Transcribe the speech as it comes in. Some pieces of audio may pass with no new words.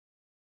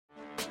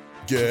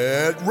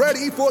Get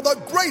ready for the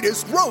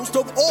greatest roast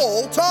of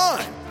all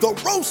time, the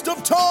Roast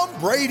of Tom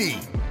Brady,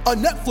 a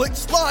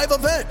Netflix live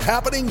event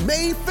happening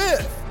May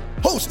 5th.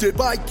 Hosted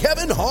by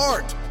Kevin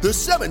Hart, the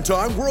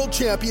 7-time world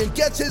champion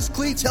gets his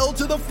cleats held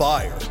to the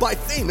fire by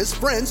famous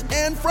friends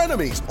and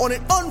frenemies on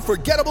an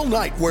unforgettable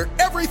night where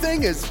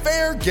everything is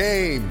fair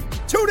game.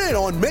 Tune in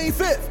on May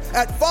 5th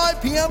at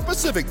 5 p.m.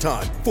 Pacific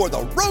time for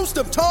the Roast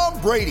of Tom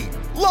Brady,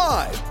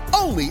 live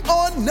only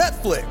on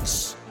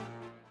Netflix.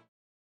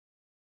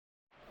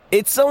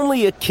 It's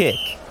only a kick,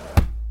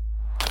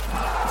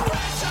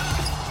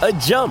 a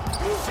jump,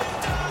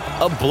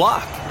 a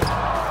block.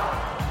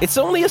 It's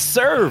only a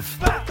serve.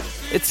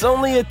 It's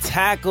only a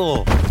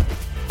tackle,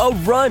 a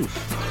run.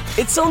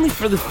 It's only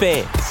for the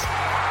fans.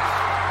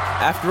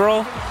 After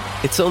all,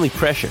 it's only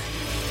pressure.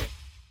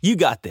 You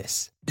got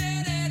this.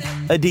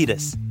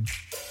 Adidas.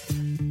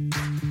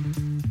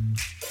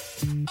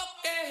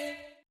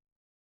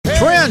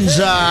 Twins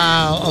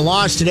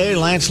lost today.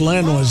 Lance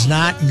Lynn was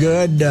not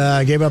good.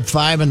 Gave up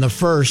 5 in the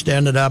first.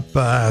 Ended up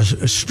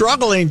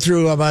struggling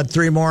through about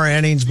 3 more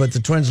innings, but the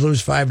Twins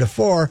lose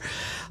 5-4.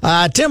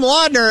 Tim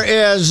Laudner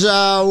is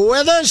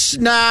with us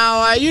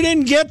now. You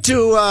didn't get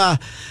to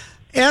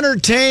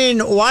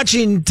entertain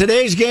watching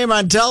today's game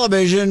on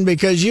television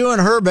because you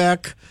and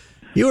Herbeck,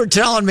 you were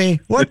telling me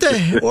what the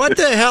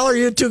hell are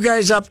you two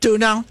guys up to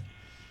now?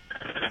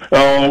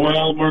 Oh,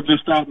 well, we're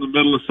just out in the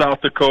middle of South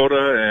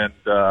Dakota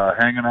and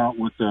hanging out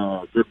with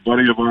a good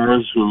buddy of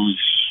ours who's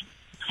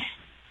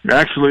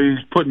actually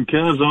putting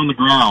calves on the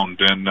ground,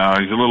 and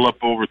he's a little up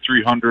over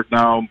 300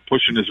 now,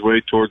 pushing his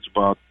way towards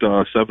about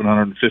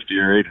 750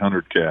 or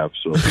 800 calves.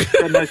 So it's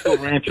a nice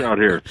little ranch out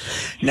here.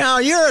 Now,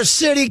 you're a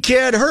city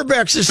kid.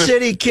 Herbeck's a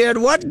city kid.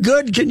 What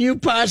good can you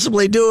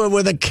possibly do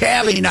with a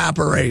calving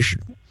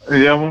operation?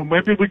 Yeah, well,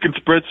 maybe we can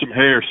spread some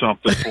hay or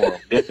something for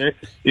him.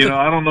 You know,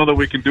 I don't know that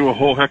we can do a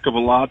whole heck of a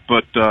lot,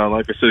 but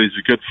like I said, he's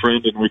a good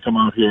friend, and we come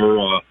out here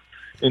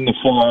in the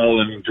fall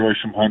and enjoy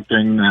some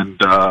hunting, and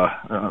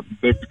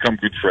they've become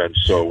good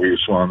friends, so we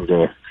just wanted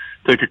to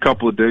take a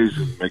couple of days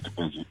and make it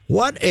busy.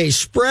 What a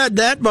spread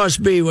that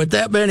must be with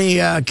that many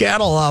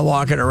cattle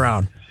walking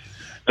around.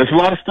 There's a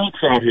lot of steaks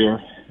out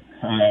here.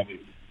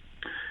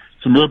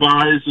 Some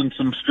ribeyes and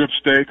some strip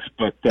steaks,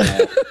 but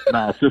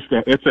no,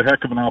 it's a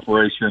heck of an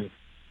operation.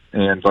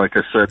 And like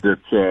I said,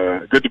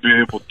 it's good to be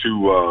able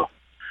to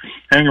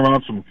hang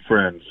around some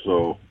friends,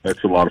 so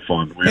that's a lot of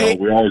fun.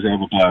 We always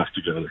have a blast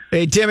together.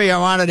 Hey, Timmy, I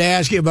wanted to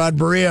ask you about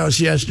Barrios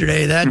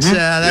yesterday. That's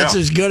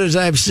as good as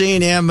I've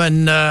seen him,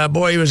 and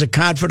boy, he was a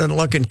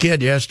confident-looking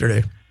kid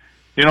yesterday.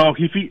 You know,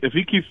 if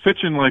he keeps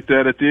pitching like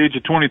that at the age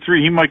of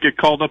 23, he might get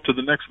called up to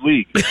the next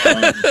league.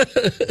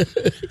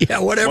 Yeah,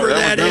 whatever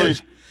that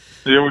is.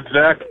 Yeah,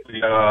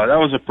 exactly. That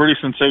was a pretty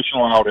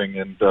sensational outing,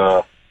 and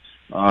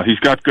he's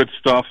got good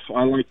stuff.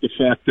 I like the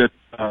fact that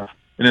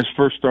in his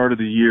first start of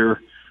the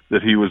year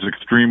that he was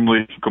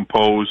extremely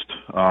composed.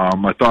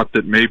 I thought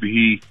that maybe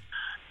he,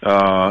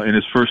 in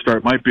his first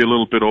start, might be a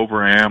little bit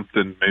overamped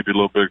and maybe a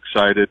little bit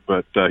excited,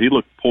 but he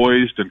looked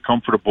poised and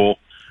comfortable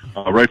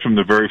right from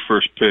the very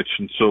first pitch.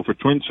 And so for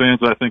Twins fans,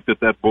 I think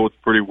that bodes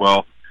pretty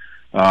well.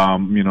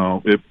 You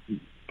know,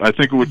 I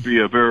think it would be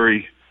a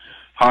very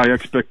high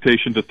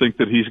expectation to think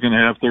that he's going to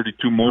have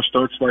 32 more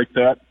starts like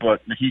that,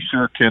 but he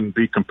sure can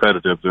be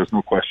competitive. There's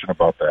no question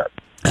about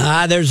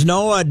that. There's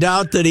no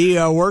doubt that he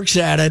works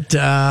at it.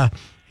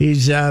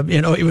 He's,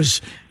 he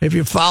was, if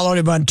you followed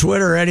him on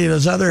Twitter or any of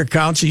those other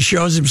accounts, he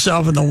shows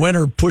himself in the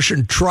winter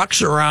pushing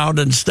trucks around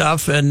and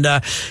stuff. And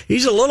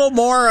he's a little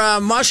more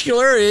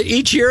muscular.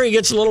 Each year he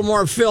gets a little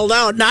more filled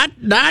out.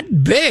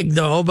 Not big,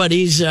 though, but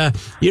he's,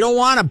 you don't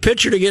want a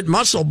pitcher to get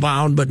muscle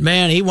bound, but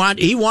man, he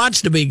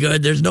wants to be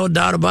good. There's no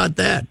doubt about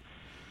that.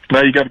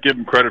 Well, you got to give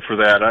him credit for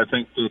that. I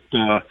think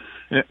that,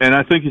 and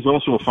I think he's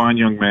also a fine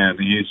young man.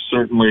 He's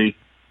certainly,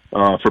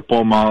 for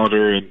Paul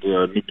Molitor and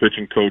new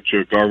pitching coach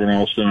Garvin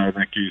Olson, I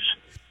think he's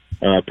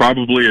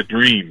probably a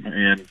dream,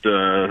 and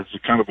it's a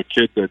kind of a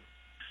kid that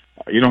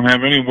you don't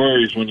have any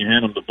worries when you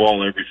hand him the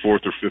ball every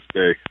 4th or 5th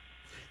day.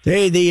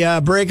 Hey,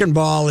 the breaking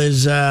ball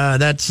is I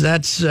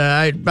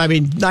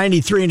mean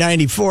 93,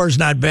 94 is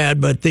not bad,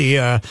 but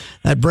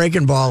that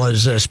breaking ball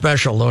is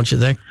special, don't you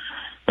think?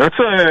 That's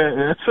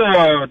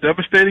a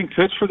devastating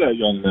pitch for that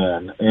young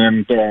man,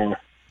 and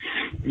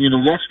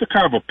that's the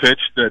kind of a pitch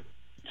that.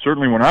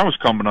 Certainly when I was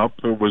coming up,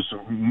 it was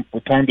a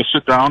time to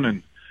sit down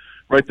and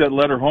write that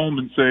letter home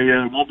and say,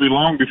 it won't be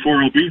long before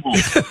he'll be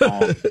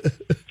home.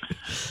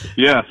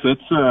 Yes,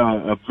 it's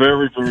a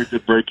very, very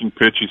good breaking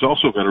pitch. He's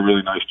also got a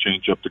really nice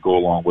changeup to go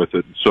along with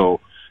it. And so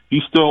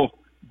he's still,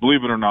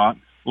 believe it or not,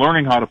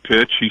 learning how to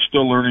pitch. He's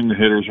still learning the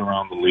hitters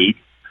around the league.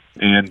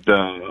 And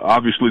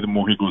obviously the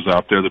more he goes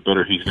out there, the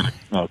better he's going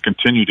to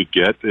continue to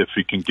get, if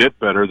he can get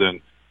better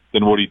than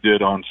what he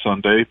did on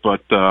Sunday.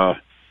 But,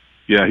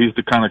 yeah, he's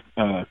the kind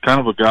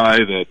of a guy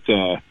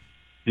that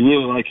you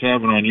really like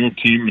having on your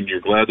team, and you're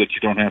glad that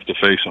you don't have to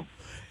face him.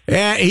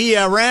 Yeah, he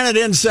ran it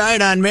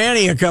inside on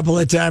Manny a couple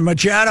of times,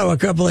 Machado a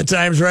couple of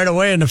times right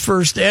away in the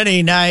first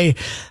inning.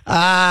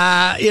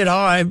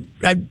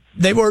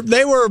 They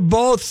were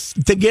both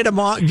to get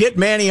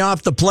Manny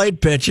off the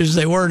plate pitches.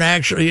 They weren't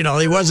actually,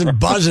 he wasn't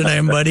buzzing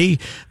him,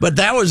 but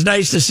that was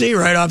nice to see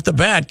right off the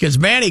bat because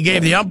Manny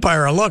gave the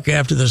umpire a look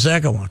after the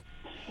second one.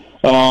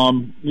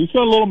 He's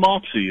got a little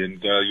moxie,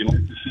 and you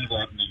like to see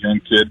that in a young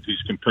kid.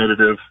 He's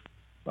competitive,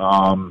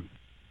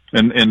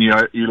 and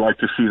you like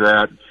to see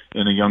that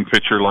in a young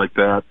pitcher like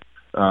that.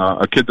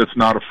 A kid that's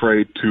not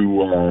afraid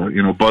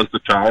to buzz the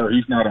tire.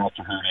 He's not out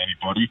to hurt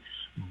anybody,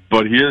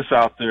 but he is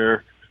out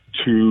there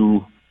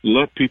to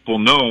let people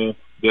know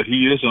that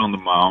he is on the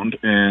mound,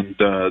 and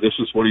this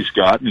is what he's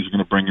got, and he's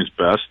going to bring his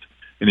best,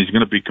 and he's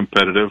going to be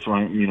competitive.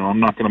 I'm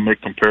not going to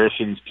make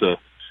comparisons to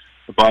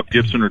Bob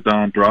Gibson or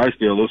Don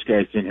Drysdale. Those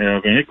guys didn't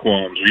have any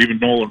qualms, or even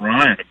Nolan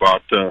Ryan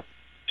about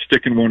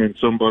sticking one in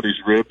somebody's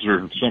ribs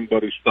or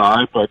somebody's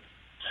thigh, but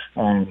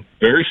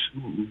very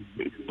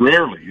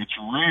rarely, it's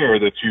rare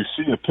that you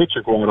see a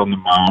pitcher go out on the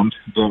mound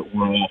that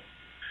will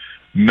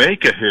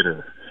make a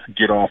hitter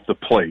get off the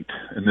plate.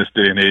 In this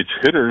day and age,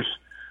 hitters,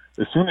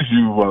 as soon as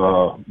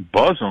you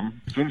buzz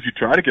them, as soon as you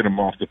try to get them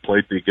off the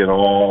plate, they get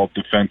all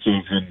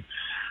defensive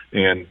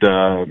and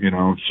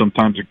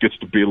sometimes it gets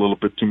to be a little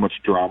bit too much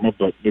drama,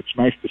 but it's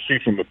nice to see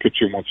from a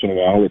pitcher once in a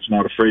while that's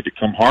not afraid to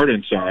come hard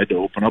inside to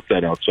open up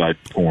that outside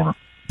corner.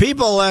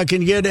 People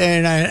can get,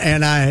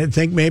 and I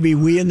think maybe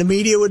we in the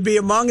media would be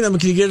among them,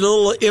 can get a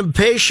little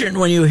impatient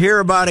when you hear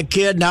about a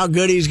kid and how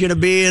good he's going to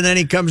be, and then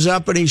he comes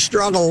up and he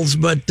struggles.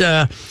 But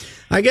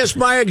I guess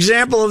my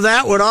example of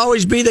that would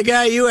always be the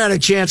guy you had a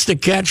chance to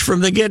catch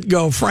from the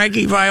get-go,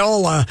 Frankie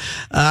Viola,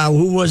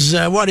 who was,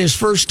 his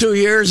first 2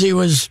 years, he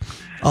was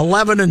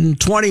 11 and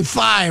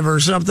 25 or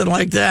something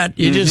like that.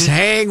 You just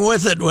hang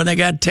with it when they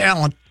got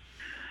talent.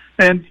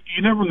 And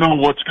you never know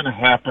what's going to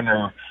happen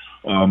or,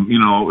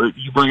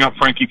 you bring up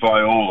Frankie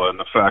Viola and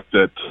the fact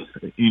that,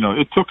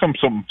 it took him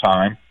some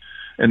time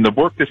and the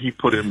work that he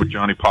put in with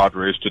Johnny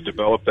Padres to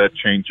develop that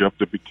changeup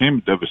that became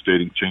a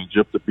devastating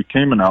changeup, that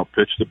became an out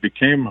pitch, that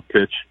became a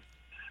pitch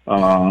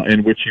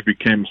in which he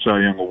became a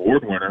Cy Young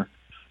Award winner.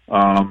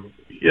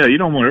 You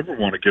don't ever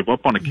want to give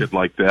up on a kid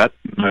like that.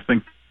 And I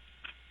think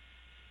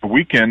the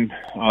weekend,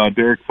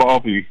 Derek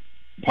Falvey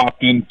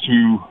popped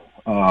into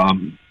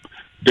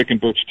Dick and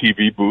Butch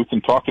TV booth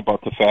and talked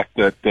about the fact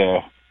that,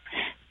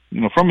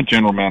 from a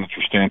general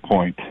manager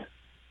standpoint,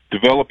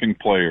 developing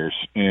players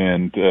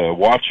and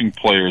watching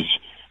players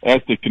as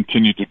they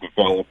continue to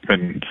develop,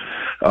 and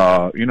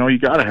you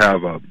got to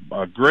have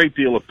a great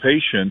deal of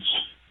patience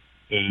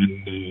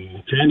and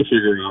trying to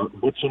figure out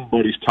what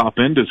somebody's top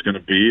end is going to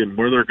be and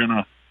where they're going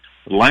to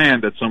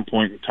land at some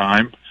point in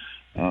time.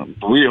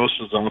 Barrios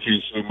is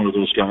obviously one of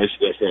those guys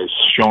that has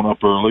shown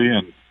up early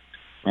and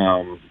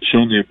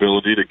shown the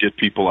ability to get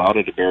people out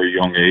at a very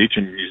young age,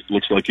 and he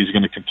looks like he's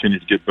going to continue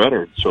to get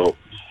better. So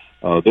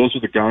those are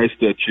the guys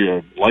that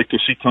you like to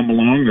see come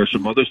along. There's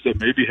some others that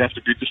maybe have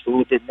to be just a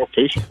little bit more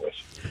patient with.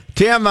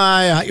 Tim,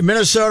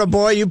 Minnesota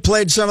boy, you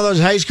played some of those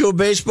high school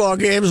baseball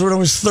games when it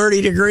was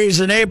 30 degrees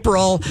in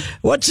April.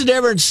 What's the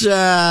difference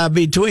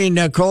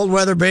between cold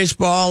weather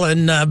baseball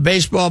and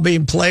baseball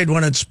being played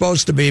when it's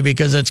supposed to be?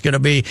 Because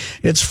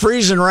it's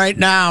freezing right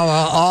now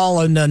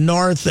all in the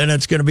north, and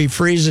it's going to be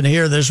freezing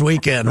here this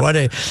weekend.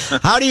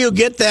 How do you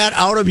get that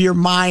out of your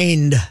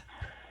mind?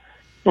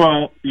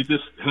 Well, you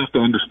just have to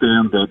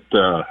understand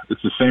that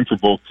it's the same for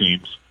both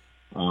teams.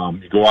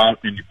 You go out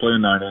and you play a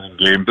 9-inning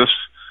game.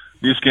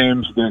 These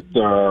games that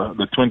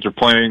the Twins are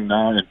playing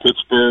now in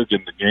Pittsburgh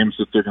and the games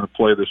that they're going to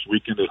play this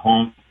weekend at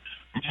home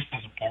are just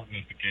as important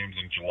as the games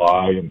in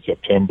July and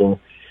September.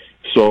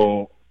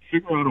 So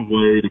figure out a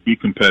way to be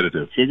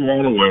competitive. Figure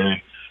out a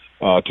way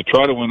to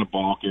try to win a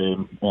ball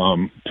game.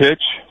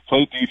 Pitch,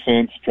 play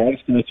defense, try to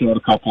stretch out a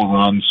couple of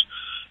runs,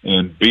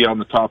 and be on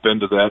the top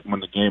end of that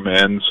when the game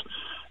ends.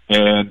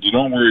 And you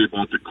don't worry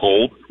about the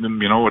cold.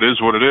 And, it is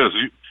what it is.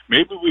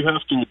 Maybe we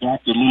have to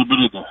adopt a little bit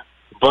of the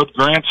Bud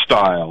Grant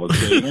style.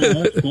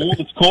 It's cold,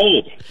 it's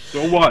cold.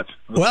 So what?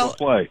 Let's go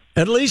play.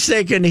 At least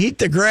they can heat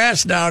the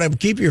grass down and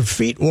keep your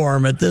feet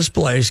warm at this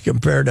place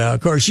compared to,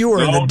 of course, you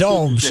were in the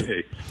domes.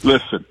 Hey,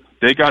 listen,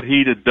 they got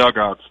heated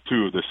dugouts,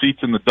 too. The seats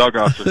in the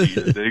dugouts are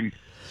heated. They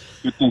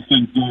get those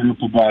things going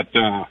up about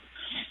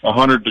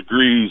 100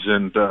 degrees,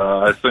 and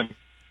I think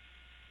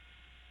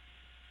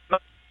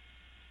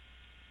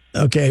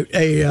okay.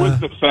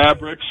 With the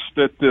fabrics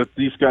that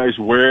these guys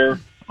wear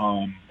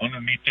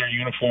underneath their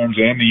uniforms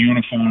and the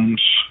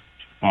uniforms,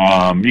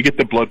 you get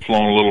the blood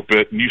flowing a little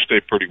bit, and you stay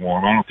pretty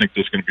warm. I don't think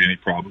there's going to be any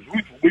problems.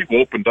 We've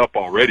opened up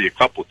already a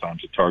couple of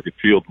times at Target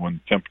Field when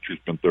the temperature's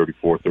been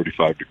 34,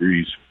 35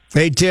 degrees.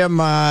 Hey, Tim,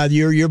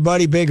 your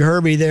buddy Big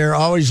Herbie there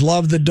always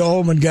loved the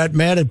Dome and got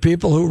mad at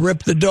people who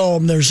ripped the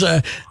Dome. There's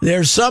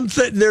some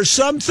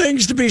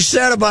things to be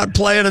said about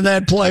playing in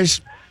that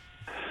place.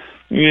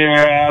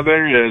 Yeah,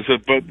 there is.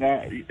 But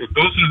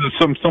those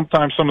are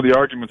sometimes some of the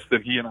arguments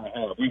that he and I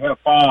have. We have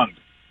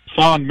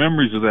fond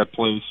memories of that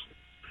place.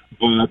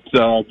 But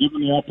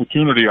given the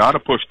opportunity, I'd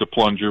have pushed the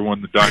plunger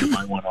when the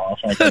dynamite went off.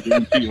 I can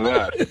guarantee you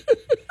that.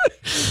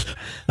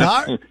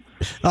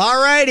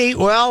 All righty.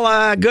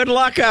 Well, good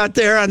luck out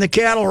there on the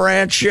cattle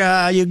ranch.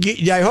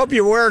 I hope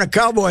you're wearing a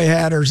cowboy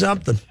hat or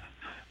something.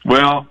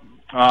 Well,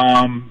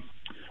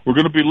 we're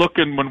going to be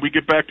looking when we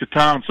get back to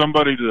town,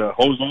 somebody to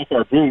hose off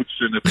our boots.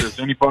 And if there's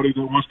anybody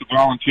that wants to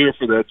volunteer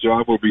for that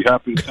job, we'll be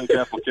happy to take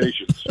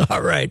applications.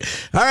 All right,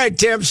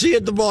 Tim. See you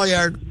at the ball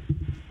yard.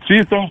 See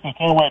you Thursday.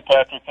 Can't wait,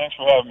 Patrick. Thanks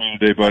for having me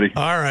today, buddy.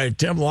 All right,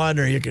 Tim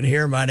Laudner. You can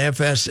hear him on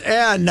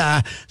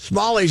FSN.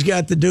 Smalley's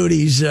got the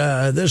duties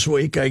this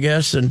week, I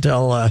guess,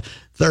 until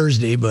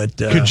Thursday. But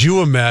could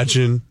you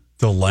imagine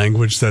the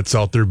language that's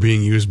out there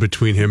being used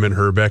between him and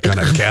Herbeck on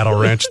a cattle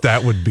ranch?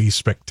 That would be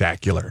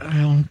spectacular.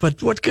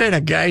 But what kind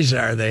of guys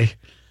are they?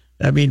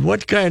 I mean,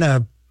 what kind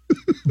of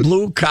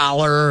blue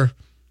collar,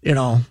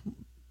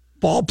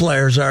 ball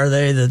players are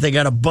they that they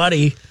got a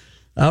buddy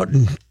out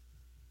in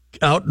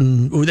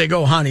who they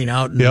go hunting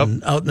out in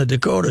the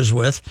Dakotas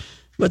with,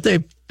 but they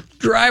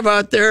drive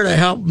out there to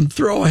help them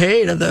throw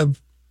hay to the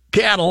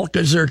cattle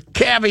because they're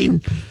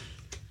calving.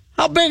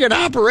 How big an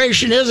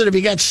operation is it if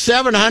you got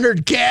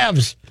 700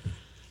 calves?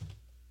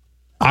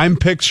 I'm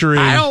picturing.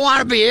 I don't want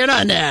to be in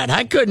on that.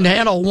 I couldn't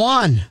handle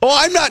one. Oh,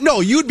 I'm not.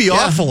 No, you'd be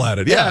awful at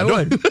it. Yeah, I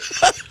would.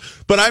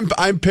 But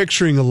I'm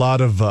picturing a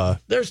lot of.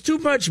 There's too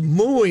much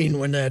mooing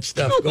when that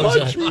stuff goes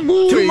on.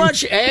 Too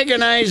much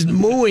agonized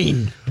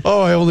mooing.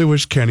 Oh, I only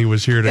wish Kenny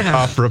was here to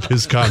offer up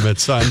his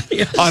comments on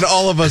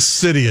all of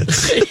us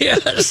idiots.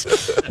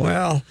 Yes.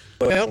 Well,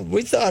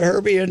 we thought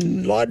Herbie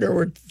and Laudner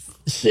were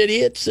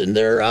idiots, and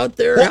they're out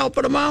there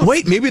helping them out.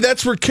 Wait, maybe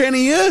that's where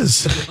Kenny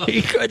is.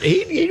 He could.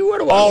 He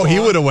would have. Oh, he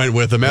would have went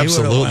with him.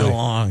 Absolutely. He would have went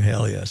along.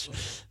 Hell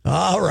yes.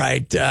 All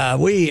right,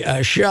 we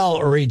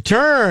shall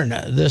return.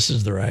 This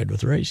is The Ride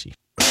with Racey.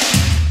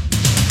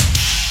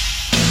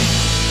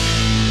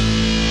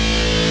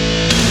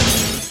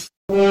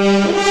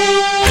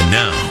 And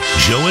now,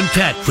 Joe and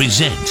Pat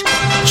present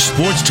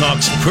Sports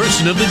Talk's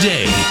Person of the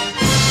Day.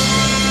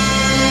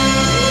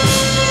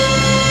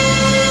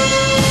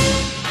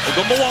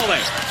 Ogunbowale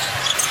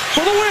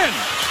for the win.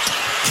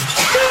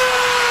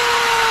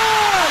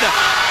 Good!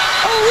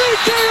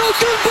 Enrique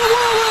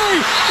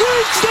Ogunbowale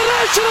wins the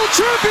national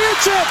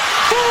championship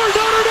for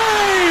Notre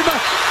Dame.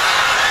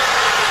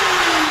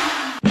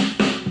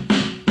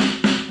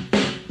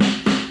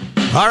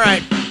 All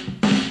right.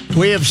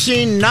 We have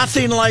seen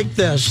nothing like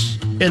this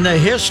in the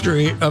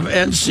history of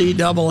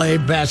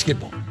NCAA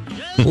basketball.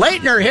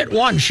 Leitner hit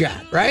one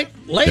shot, right?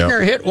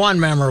 Leitner hit one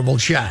memorable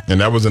shot.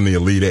 And that was in the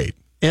Elite Eight.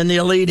 In the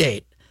Elite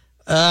Eight.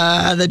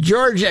 I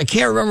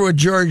can't remember what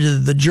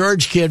the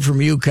George kid from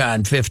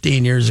UConn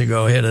 15 years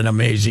ago hit an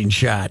amazing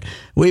shot.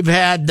 We've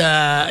had,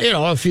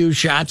 a few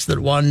shots that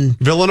won.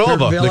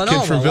 Villanova, the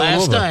kid from Villanova.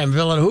 Last time,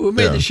 who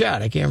made the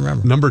shot? I can't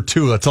remember. Number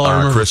 2, that's all I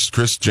remember.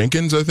 Chris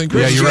Jenkins, I think.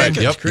 You're right.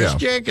 Yep. Chris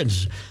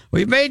Jenkins.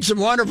 We've made some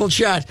wonderful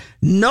shots.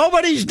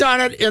 Nobody's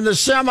done it in the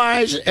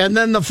semis and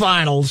then the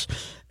finals.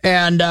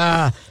 And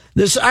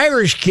this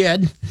Irish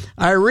kid,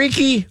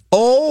 Enrique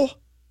Ogunbowale,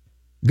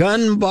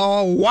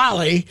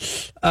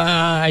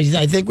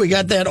 I think we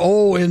got that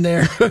O in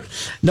there.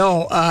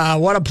 No,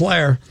 what a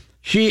player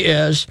she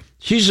is.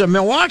 She's a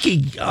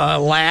Milwaukee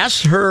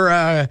lass.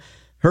 Her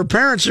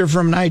parents are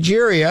from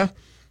Nigeria,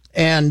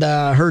 and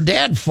her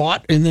dad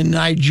fought in the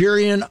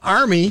Nigerian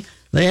army.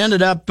 They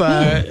ended up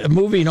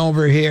moving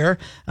over here,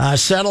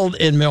 settled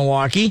in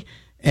Milwaukee,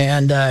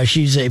 and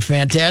she's a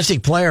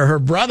fantastic player. Her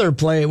brother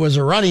was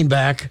a running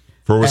back.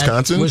 For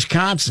Wisconsin?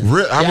 Wisconsin.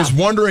 I was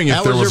wondering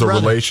if there was a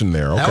relation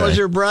there. Okay. That was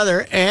her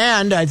brother.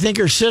 And I think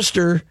her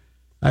sister,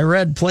 I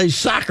read, plays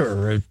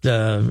soccer at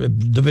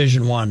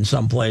Division I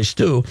someplace,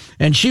 too.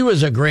 And she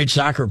was a great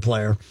soccer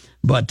player,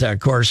 but, of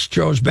course,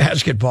 chose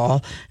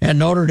basketball. And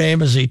Notre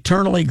Dame is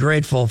eternally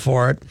grateful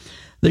for it.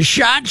 The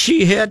shot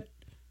she hit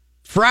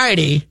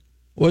Friday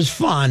was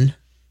fun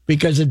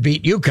because it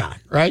beat UConn,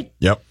 right?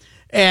 Yep.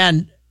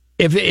 And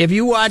if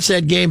you watch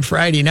that game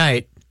Friday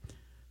night,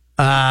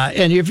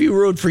 and if you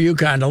root for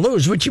UConn to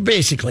lose, which you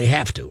basically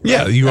have to. Right?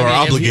 Yeah, you are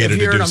obligated to do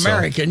so. If you're an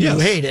American, you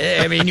hate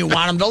it. I mean, you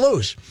want them to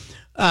lose.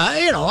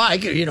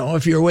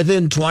 If you're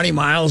within 20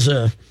 miles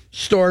of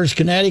Storrs,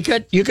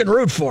 Connecticut, you can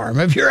root for them.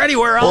 If you're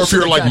anywhere else. Or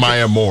if you're like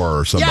Maya Moore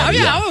or somebody.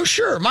 Yeah. Oh,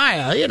 sure.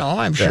 Maya,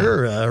 I'm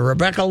sure.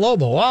 Rebecca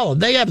Lobo.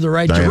 They have the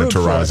right to root for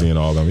them. Diana Taurasi and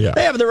all of them, yeah.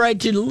 They have the right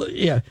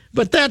to,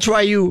 But that's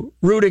why you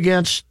root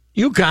against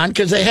UConn,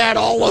 because they had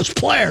all those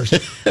players.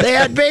 They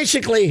had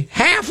basically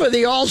half of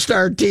the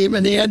All-Star team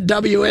in the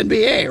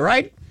WNBA,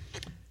 right?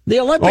 The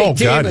Olympic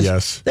team.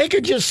 Yes. They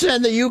could just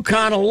send the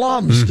UConn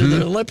alums to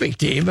the Olympic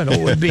team, and it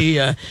would be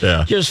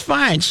just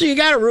fine. So you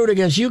got to root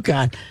against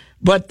UConn.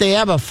 But they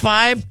have a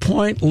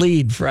 5-point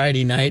lead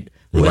Friday night.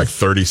 With like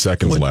 30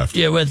 seconds left.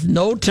 Yeah, with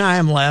no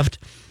time left.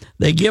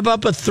 They give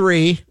up a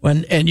 3,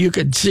 and you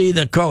could see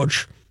the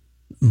coach,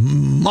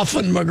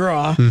 Muffin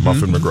McGraw.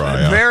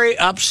 Very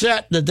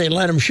upset that they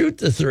let him shoot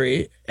the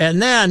 3.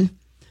 And then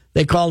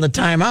they called a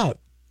timeout.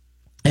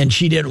 And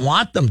she didn't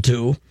want them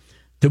to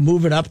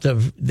move it up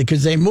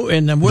because they move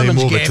in the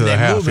women's game,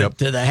 they move it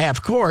to the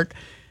half court.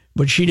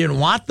 But she didn't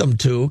want them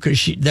to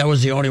because that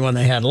was the only one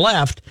they had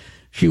left.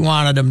 she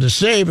wanted them to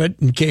save it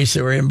in case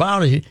they were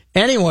inbound.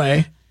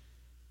 Anyway,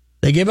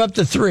 they give up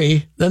the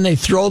 3, then they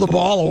throw the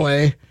ball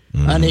away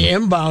on the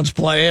inbounds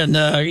play, and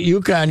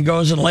UConn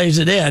goes and lays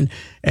it in.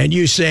 And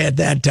you say at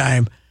that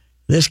time,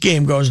 this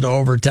game goes to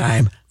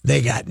overtime.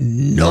 They got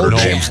no Notre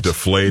chance. Dame's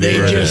deflated.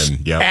 They just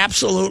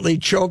absolutely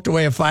choked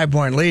away a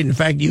 5-point lead. In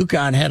fact,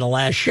 UConn had a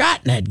last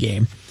shot in that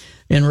game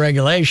in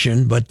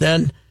regulation, but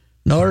then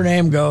Notre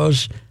Dame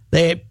goes.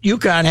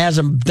 UConn has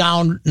them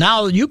down.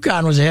 Now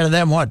UConn was ahead of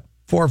them, 4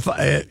 or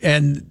 5,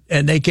 and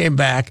they came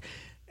back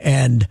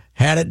and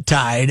had it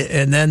tied.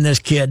 And then this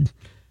kid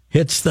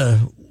hits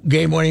the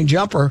game-winning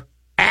jumper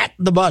at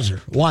the buzzer,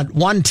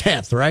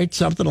 1/10, right?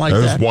 Something like that.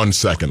 There's 1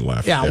 second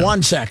left. Yeah,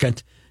 1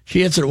 second.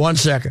 She hits it 1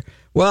 second.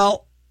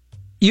 Well,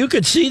 you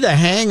could see the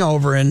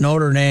hangover in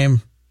Notre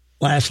Dame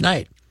last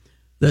night,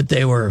 that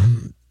they were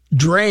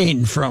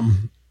drained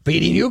from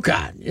beating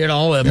UConn,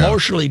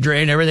 emotionally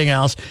drained, everything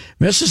else.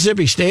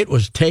 Mississippi State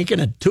was taking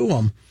it to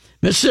them.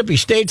 Mississippi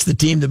State's the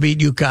team that beat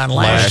UConn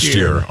last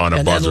year on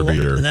a buzzer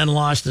beater. And then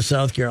lost to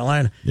South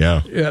Carolina.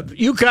 Yeah.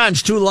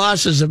 UConn's 2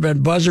 losses have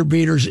been buzzer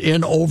beaters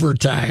in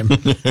overtime.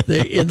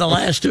 In the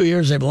last 2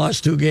 years, they've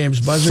lost 2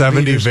 games. Buzzer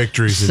 70 beaters,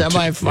 victories.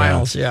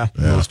 Semifinals,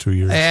 In those 2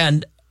 years.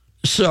 And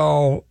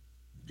so,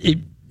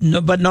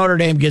 but Notre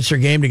Dame gets their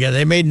game together.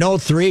 They made no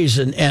threes,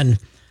 and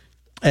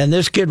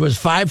this kid was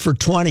 5 for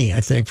 20,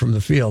 I think, from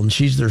the field, and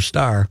she's their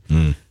star.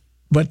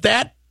 But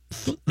that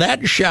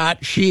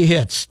shot she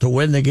hits to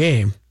win the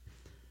game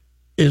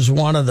is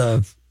one of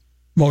the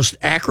most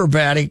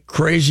acrobatic,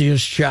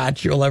 craziest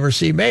shots you'll ever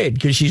see made,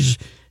 because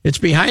it's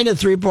behind the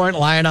 3-point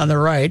line on the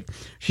right.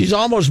 She's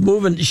almost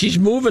moving. She's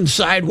moving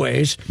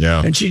sideways,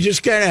 and she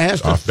just kind of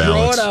has to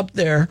throw it up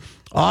there,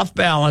 off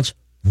balance,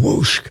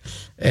 whoosh.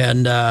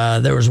 And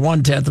there was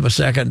 1/10 of a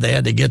second they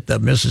had to get the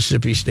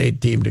Mississippi State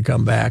team to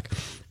come back.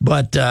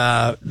 But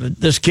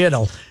this kid,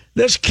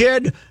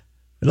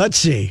 let's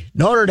see,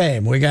 Notre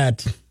Dame. We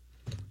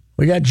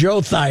got Joe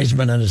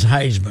Theismann and his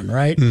Heisman,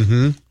 right?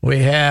 Mm-hmm. We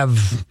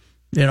have,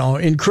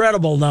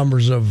 incredible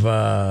numbers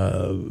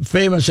of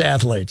famous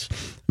athletes.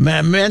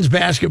 Men's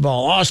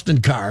basketball,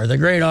 Austin Carr, the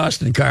great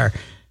Austin Carr.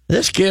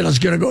 This kid is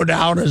going to go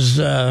down as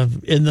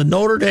in the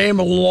Notre Dame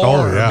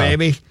lore,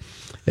 baby.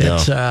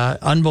 It's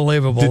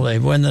unbelievable. They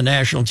win the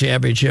national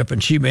championship,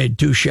 and she made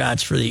 2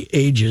 shots for the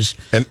ages.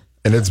 And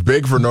it's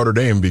big for Notre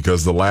Dame,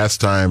 because the last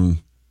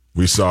time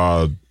we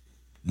saw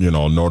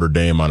Notre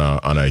Dame on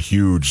a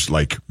huge,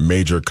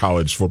 major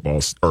college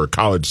football or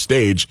college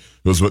stage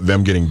was with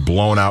them getting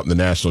blown out in the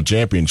national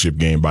championship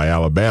game by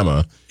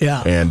Alabama.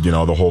 Yeah. And,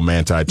 the whole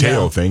Manti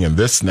Te'o thing. And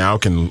this now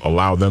can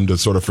allow them to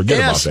sort of forget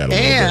about that a little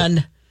bit.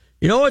 And,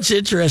 what's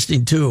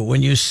interesting, too,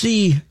 when you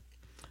see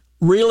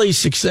really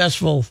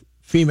successful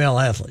female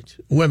athletes,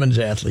 women's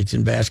athletes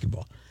in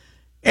basketball,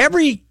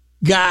 every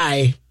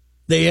guy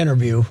they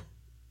interview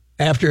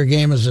after a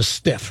game is a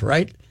stiff,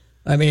 right?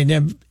 I mean,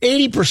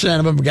 80%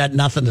 of them got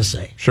nothing to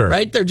say. Sure.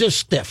 Right? They're just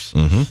stiffs.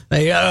 Mm-hmm.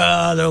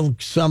 They're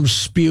some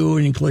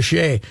spewing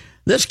cliche.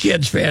 This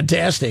kid's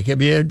fantastic. I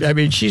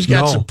mean, she's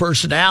got some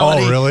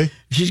personality. Oh, really?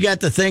 She's got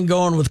the thing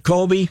going with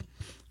Kobe.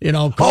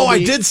 Kobe,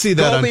 I did see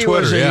that on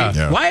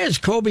Twitter, Why is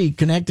Kobe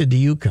connected to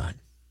UConn?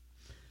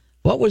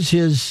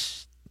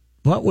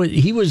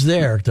 He was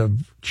there to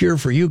cheer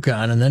for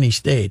UConn, and then he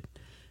stayed.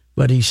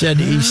 But he said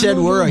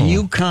we're a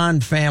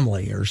UConn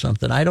family or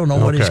something. I don't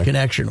know what his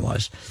connection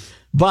was.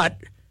 But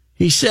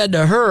he said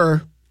to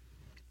her,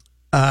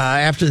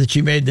 after that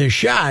she made this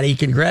shot, he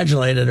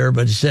congratulated her,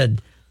 but he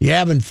said, "You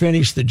haven't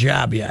finished the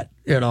job yet.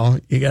 You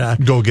gotta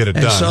go get it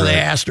done." So they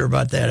asked her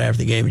about that after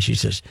the game, and she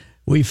says,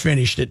 "We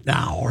finished it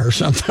now," or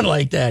something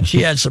like that.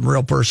 She had some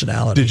real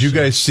personality. Did you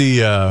guys see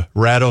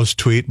Ratto's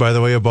tweet, by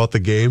the way, about the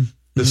game?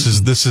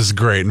 This is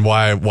great, and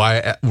why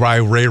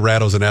Ray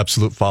Ratto's an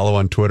absolute follow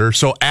on Twitter.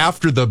 So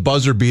after the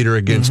buzzer beater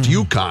against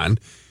UConn,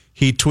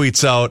 he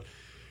tweets out,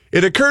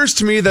 "It occurs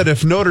to me that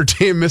if Notre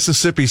Dame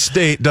Mississippi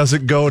State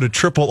doesn't go to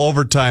triple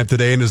overtime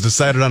today and is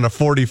decided on a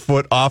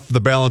 40-foot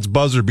off-the-balance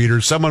buzzer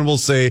beater, someone will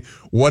say,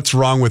 'What's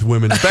wrong with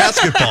women's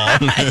basketball?'"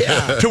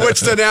 To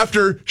which then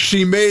after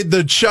she made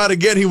the shot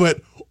again, he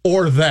went,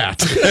 "Or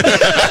that."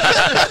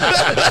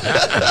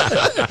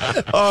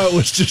 Oh, it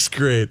was just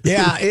great.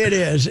 Yeah, it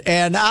is.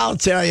 And I'll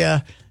tell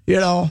you,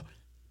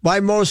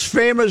 my most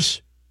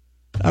famous,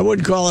 I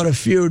wouldn't call it a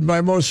feud, my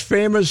most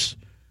famous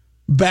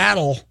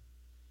battle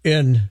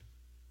in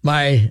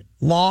my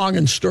long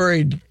and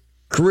storied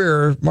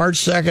career, March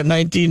 2nd,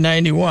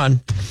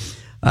 1991,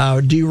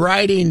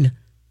 deriding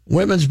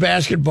women's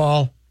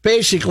basketball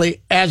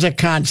basically as a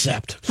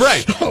concept.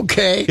 Right.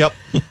 Okay. Yep.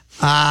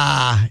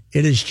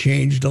 It has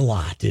changed a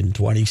lot in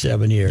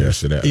 27 years.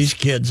 Yes, it has. These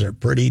kids are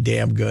pretty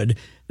damn good.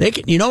 They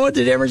can, you know what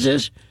the difference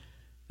is?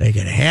 They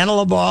can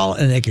handle a ball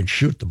and they can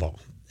shoot the ball.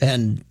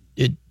 And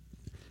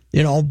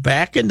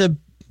back in the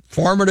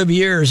formative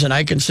years, and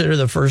I consider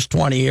the first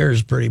 20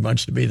 years pretty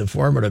much to be the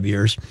formative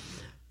years,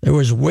 there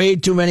was way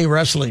too many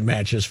wrestling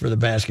matches for the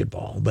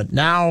basketball. But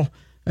now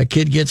a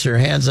kid gets her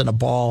hands on a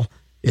ball,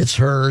 it's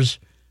hers.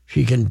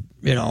 She can,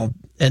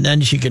 and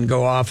then she can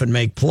go off and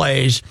make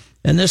plays.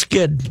 And this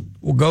kid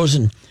goes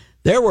and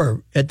there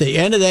were, at the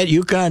end of that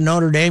UConn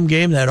Notre Dame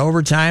game, that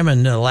overtime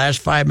and the last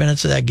 5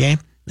 minutes of that game,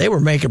 they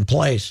were making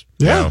plays.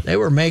 Yeah. They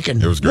were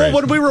making. It was great.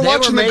 Well, when we were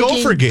watching the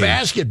Gopher game,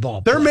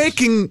 basketball they're plays.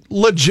 making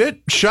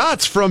legit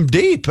shots from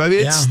deep. I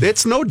mean,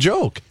 it's no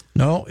joke.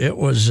 No, it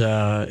was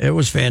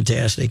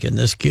fantastic. And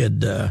this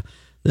kid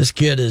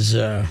is,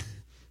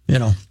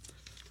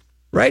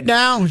 right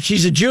now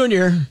she's a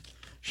junior.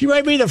 She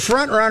might be the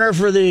front runner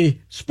for the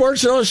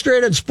Sports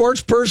Illustrated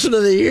Sports Person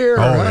of the Year.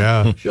 Oh,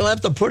 yeah. She'll have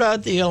to put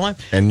out the line.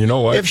 And you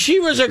know what? If she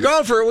was a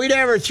Gopher, we'd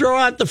have her throw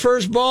out the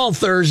first ball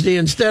Thursday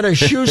instead of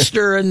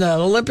Schuster and the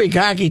Olympic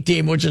hockey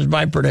team, which is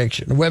my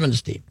prediction, the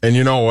women's team. And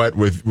you know what?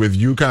 With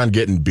UConn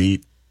getting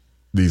beat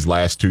these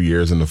last 2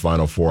 years in the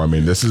Final Four, I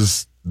mean,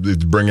 it's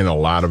bringing a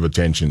lot of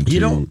attention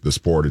to the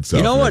sport itself.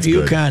 You know what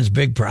UConn's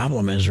big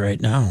problem is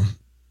right now?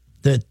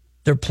 That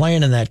they're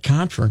playing in that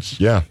conference.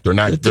 Yeah, they're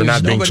not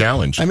being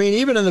challenged. I mean,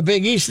 even in the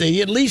Big East, they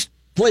at least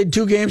played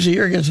 2 games a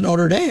year against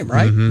Notre Dame,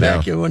 right? Mm-hmm.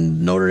 Back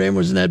when Notre Dame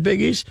was in that Big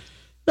East.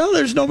 No,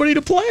 there's nobody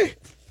to play.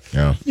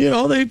 Yeah.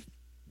 They're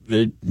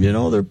in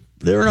a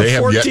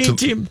 14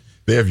 team.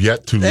 They have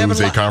yet to lose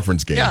a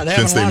conference game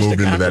since they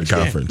moved into that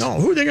conference. No,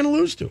 who are they going to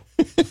lose to?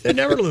 They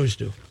never lose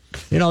to.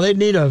 They'd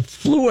need a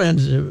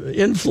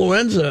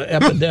influenza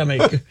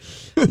epidemic.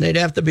 They'd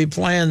have to be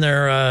playing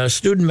their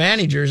student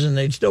managers, and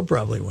they'd still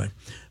probably win.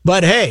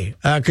 But hey,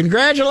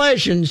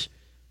 congratulations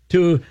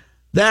to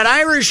that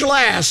Irish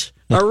lass,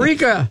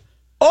 Arika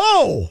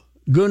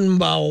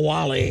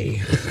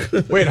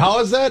Gunbowale. Wait, how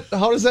is that?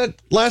 How is that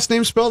last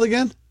name spelled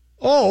again?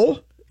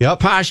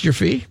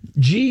 Apostrophe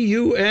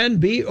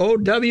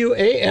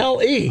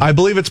Gunbowale. I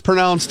believe it's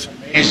pronounced.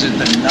 Is it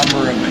the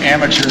number of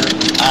amateur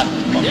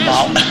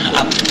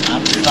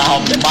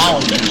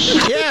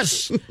ophthalmologists?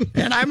 Yes,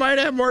 and I might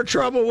have more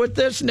trouble with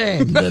this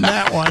name than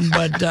that one,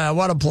 but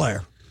what a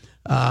player.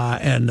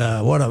 And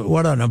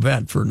what an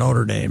event for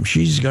Notre Dame.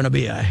 She's going to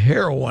be a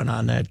heroine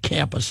on that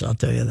campus, I'll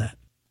tell you that.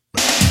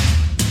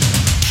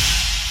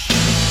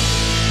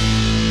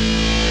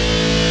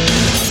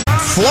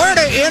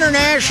 Florida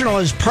International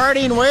is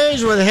parting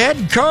ways with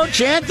head coach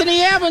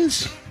Anthony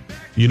Evans.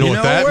 You know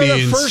what that where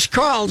means? The first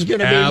call is going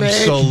to be made.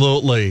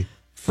 Absolutely.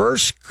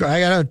 I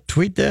got to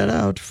tweet that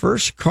out.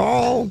 First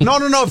call. No.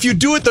 If you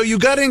do it, though, you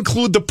got to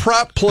include the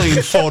prop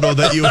plane photo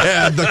that you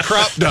had, the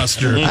crop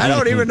duster. I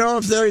don't even know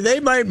if they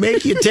might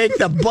make you take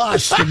the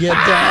bus to get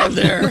down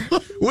there.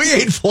 We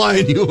ain't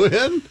flying you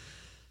in.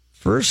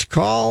 First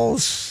call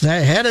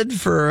headed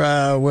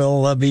for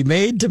will be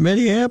made to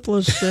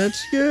Minneapolis.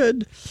 That's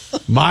good.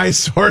 My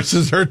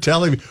sources are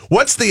telling me.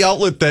 What's the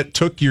outlet that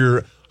took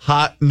your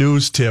hot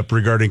news tip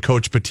regarding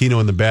Coach Pitino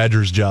and the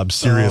Badgers job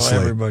seriously?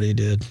 Oh, everybody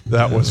did.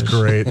 That was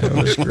great. That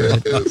was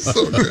great.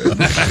 So good.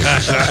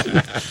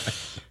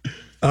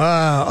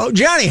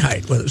 Johnny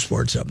Height with a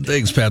sports update.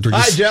 Thanks, Patrick.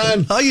 Hi,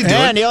 John. How you doing?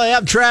 And you'll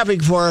have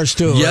traffic for us,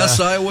 too. Yes,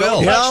 I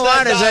will. You know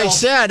what? As I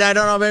said, I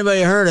don't know if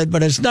anybody heard it,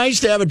 but it's nice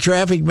to have a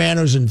traffic man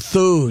who's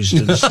enthused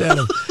instead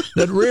of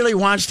that really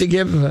wants to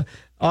give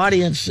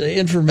audience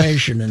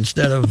information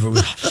instead of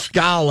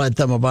scowl at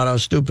them about how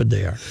stupid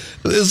they are.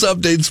 This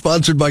update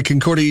sponsored by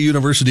Concordia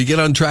University. Get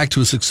on track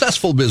to a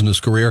successful business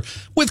career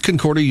with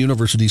Concordia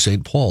University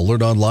St. Paul.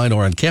 Learn online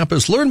or on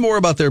campus. Learn more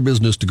about their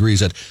business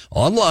degrees at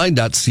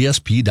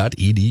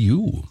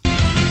online.csp.edu.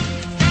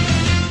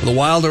 The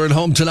Wild are at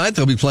home tonight.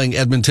 They'll be playing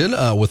Edmonton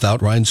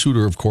without Ryan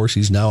Suter, of course.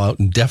 He's now out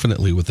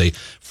indefinitely with a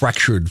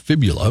fractured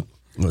fibula.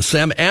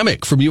 Sam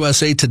Amick from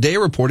USA Today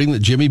reporting that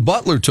Jimmy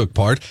Butler took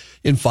part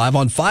in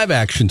 5-on-5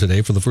 action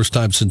today for the first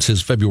time since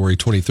his February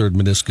 23rd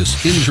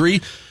meniscus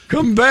injury.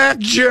 Come back,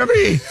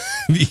 Jimmy.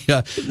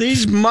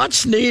 These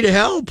mutts need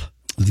help.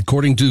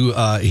 According to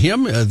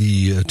him,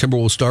 the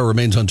Timberwolves star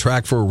remains on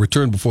track for a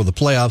return before the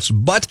playoffs,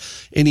 but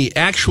any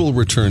actual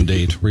return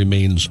date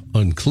remains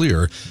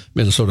unclear.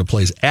 Minnesota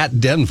plays at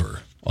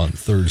Denver on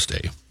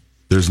Thursday.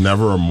 There's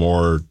never a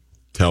more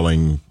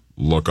telling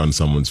look on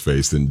someone's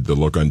face than the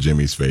look on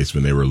Jimmy's face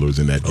when they were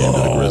losing that game to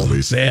the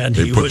Grizzlies. Man,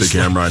 they put the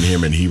camera on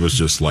him, and he was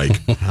just like,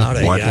 what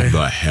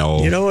the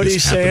hell? You know what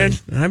he's happening?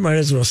 saying? I might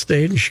as well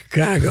stay in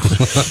Chicago.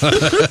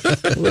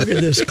 Look at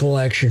this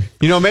collection.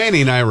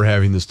 Manny and I were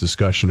having this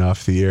discussion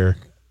off the air.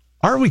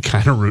 Are we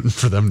kind of rooting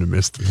for them to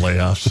miss the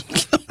playoffs?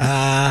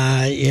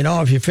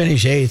 If you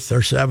finish 8th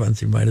or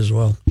 7th, you might as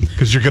well.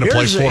 Because you're going to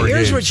play 4 games.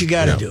 Here's what you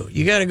got to do.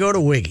 You got to go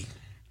to Wiggy.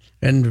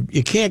 And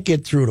you can't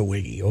get through to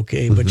Wiggy,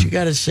 okay? But you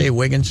got to say,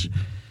 Wiggins,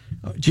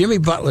 Jimmy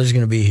Butler's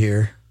going to be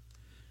here.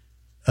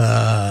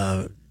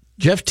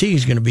 Jeff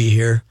Teague's going to be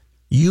here.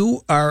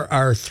 You are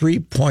our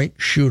 3-point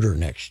shooter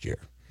next year.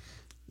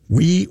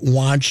 We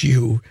want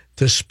you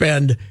to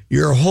spend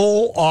your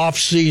whole off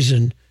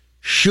season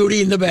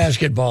shooting the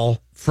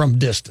basketball from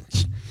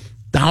distance,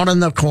 down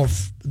in the corner.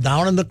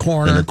 Down in the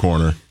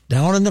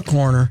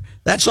corner.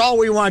 That's all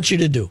we want you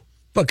to do.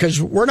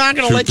 Because we're not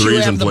going to let you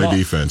have the ball.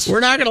 Defense. We're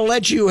not going to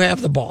let you have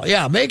the ball.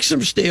 Yeah, make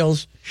some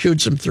steals,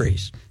 shoot some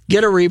threes.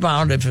 get a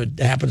rebound if it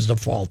happens to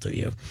fall to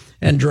you,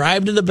 and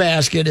drive to the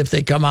basket if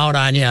they come out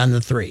on you on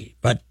the three.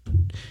 But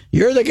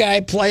you're the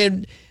guy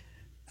playing.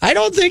 I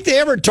don't think they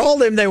ever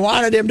told him they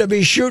wanted him to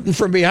be shooting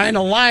from behind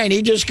the line.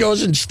 He just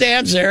goes and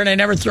stands there, and they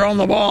never throw him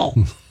the ball.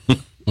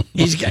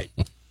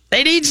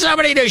 They need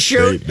somebody to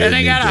shoot, and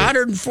they got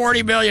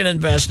 $140 million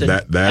invested.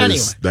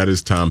 That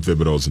is Tom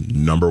Thibodeau's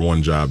number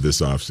one job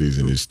this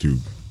offseason is to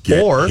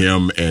get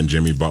him and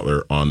Jimmy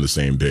Butler on the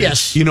same page.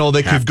 Yes.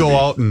 They could go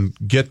out and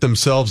get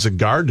themselves a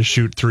guard to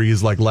shoot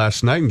threes like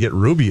last night and get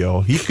Rubio.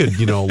 He could,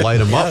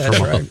 light him up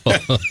from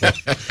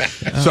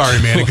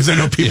Sorry, man, because I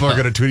know people are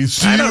going to tweet.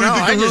 I don't know.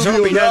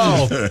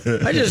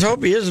 I just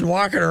hope he isn't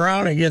walking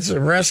around and gets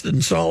arrested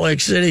in Salt Lake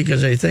City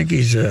because they think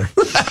he's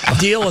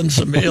dealing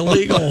some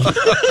illegal.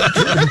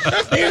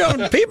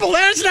 People.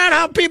 That's not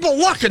how people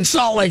look in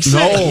Salt Lake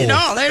City.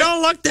 No, they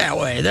don't look that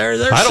way.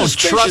 They're I don't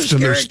trust him.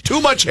 There's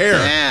too much hair.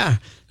 Yeah.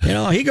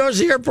 He goes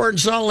to the airport in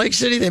Salt Lake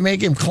City. They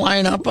make him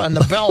climb up on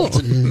the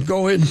belt and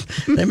go in.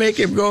 They make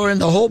him go in.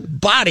 The whole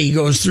body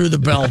goes through the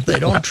belt. They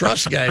don't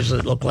trust guys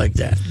that look like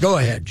that. Go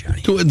ahead,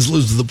 Johnny. Twins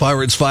lose to the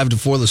Pirates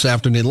 5-4 this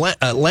afternoon.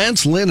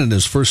 Lance Lynn in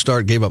his first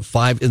start gave up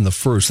 5 in the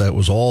first. That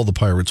was all the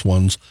Pirates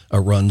runs.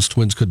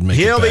 Twins couldn't make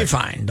it back. He'll be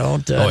fine.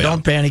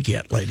 Don't panic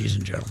yet, ladies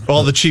and gentlemen.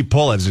 All the cheap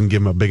pull-heads didn't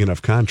give him a big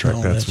enough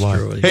contract. That's why.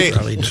 True. He's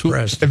probably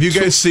depressed. Have you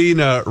guys seen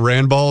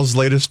Randball's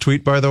latest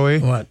tweet, by the way?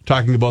 What?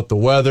 Talking about the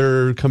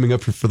weather coming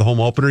up for the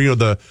home opener.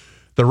 The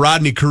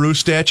Rodney Carew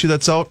statue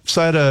that's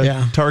outside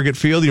Target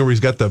Field, where he's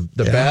got the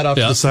bat off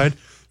to the side.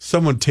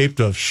 Someone taped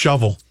a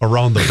shovel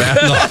around the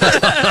bat.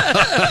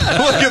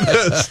 Look at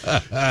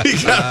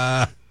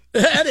this.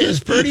 That is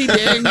pretty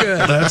dang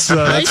good.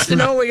 Nice to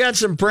know we got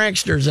some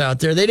pranksters out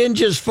there. They didn't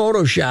just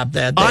Photoshop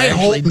that. I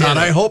hope not.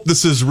 I hope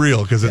this is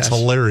real because it's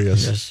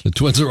hilarious. Yes. The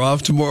Twins are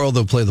off tomorrow.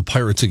 They'll play the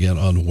Pirates again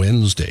on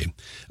Wednesday.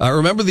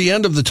 Remember the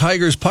end of the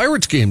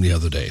Tigers-Pirates game the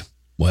other day?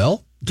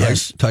 Well,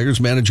 yes. Tigers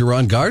manager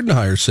Ron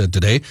Gardenhire said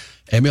today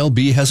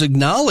MLB has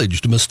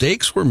acknowledged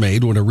mistakes were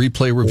made when a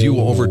replay review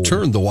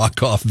overturned the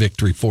walk-off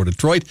victory for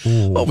Detroit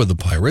over the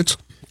Pirates.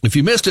 If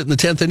you missed it in the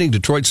 10th inning,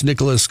 Detroit's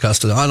Nicholas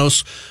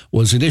Castellanos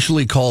was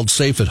initially called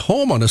safe at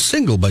home on a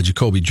single by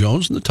Jacoby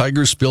Jones, and the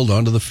Tigers spilled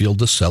onto the field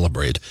to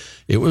celebrate.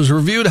 It was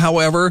reviewed,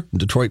 however,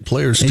 Detroit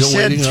players still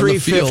waiting on the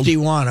field. They said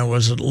 3:51. It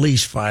was at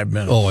least 5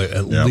 minutes. Oh,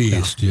 at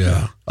least,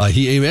 yeah.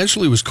 He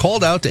eventually was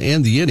called out to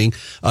end the inning.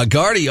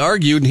 Gardy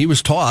argued, and he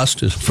was tossed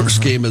his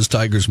first game as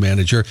Tigers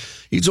manager.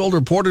 He told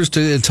reporters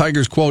today the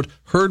Tigers, quote,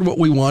 heard what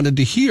we wanted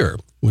to hear.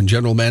 When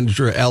general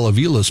manager Al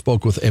Avila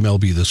spoke with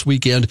MLB this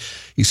weekend,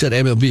 he said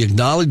MLB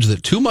acknowledged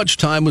that too much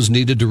time was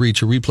needed to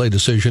reach a replay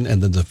decision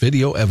and that the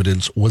video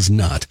evidence was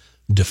not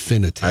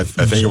definitive. I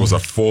think it was a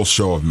full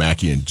show of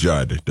Mackey and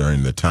Judd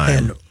during the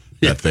time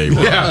that they were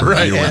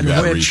reviewing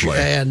that replay.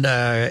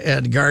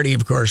 And Gardy,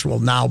 of course, will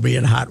now be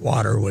in hot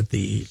water with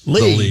the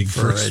league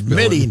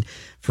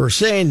for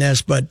saying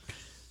this. But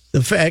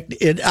the fact,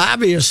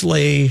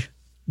 obviously,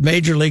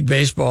 Major League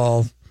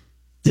Baseball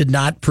did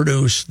not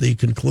produce the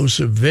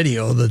conclusive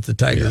video that the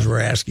Tigers were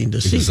asking to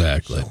see.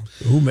 Exactly.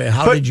 So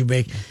how did you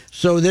make?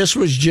 So this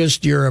was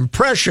just your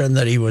impression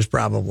that he was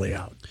probably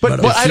out. But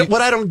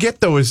what I don't get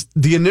though is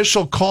the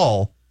initial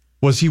call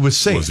was he was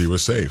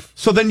safe.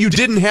 So then you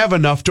didn't have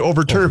enough to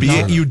overturn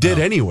it. You did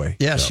anyway.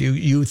 Yes,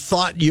 you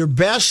thought your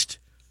best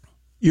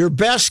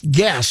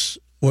guess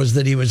was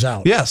that he was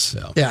out. Yes.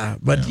 Yeah,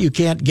 but you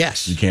can't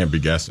guess. You can't be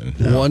guessing.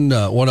 One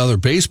other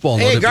baseball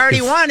note. Hey, Gardy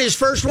won his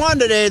first one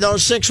today, though,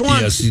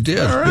 6-1. Yes, he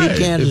did. All right. Beat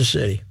Kansas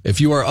City. If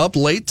you are up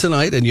late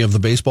tonight and you have the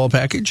baseball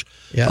package,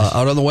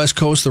 out on the West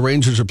Coast, the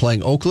Rangers are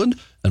playing Oakland,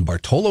 and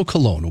Bartolo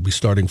Colon will be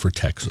starting for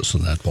Texas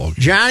in that ball game.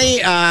 Johnny,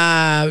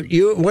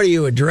 what are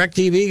you, a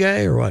DirecTV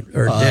guy or what?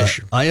 Or Dish?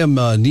 I am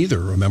neither,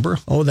 remember?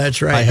 Oh,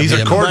 that's right. He's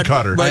a cord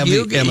cutter. But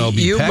you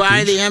MLB package.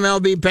 buy the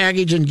MLB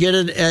package and get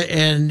it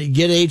and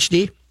get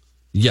HD?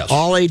 Yes.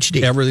 All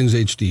HD. Everything's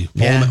HD.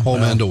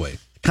 Home and away.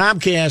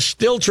 Comcast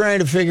still trying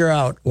to figure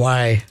out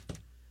why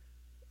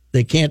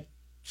they can't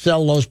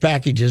sell those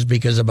packages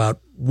because about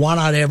 1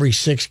 out of every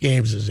 6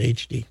 games is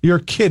HD. You're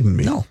kidding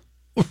me. No.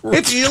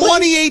 It's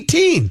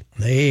 2018.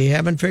 They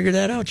haven't figured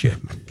that out yet.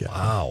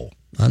 Wow.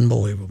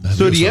 Unbelievable.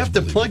 So do you have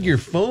to plug your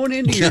phone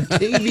into your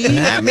TV?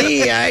 Not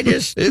me. I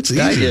just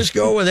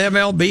go with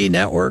MLB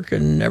Network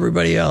and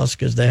everybody else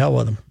because the hell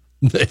with them.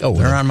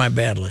 They're on my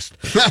bad list.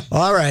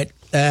 All right.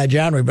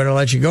 John, we better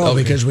let you go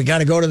because we got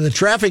to go to the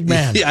traffic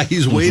man. Yeah,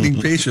 he's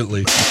waiting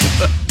patiently.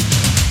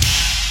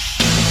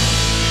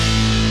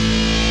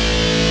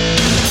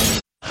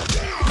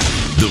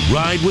 The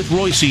Ride with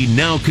Royce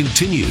now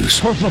continues.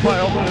 Personal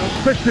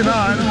foul,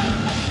 69,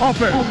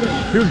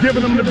 offense. He was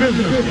giving them the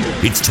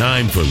business. It's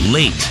time for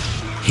Late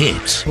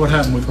Hits. What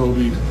happened with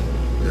Hobie?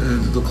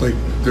 It looked like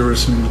there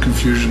was some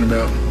confusion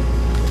about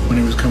when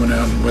he was coming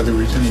out and whether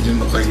he didn't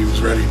look like he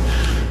was ready.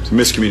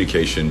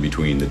 Miscommunication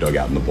between the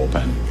dugout and the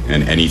bullpen.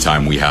 And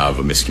anytime we have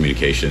a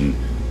miscommunication,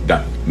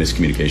 that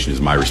miscommunication is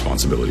my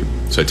responsibility.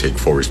 So I take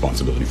full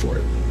responsibility for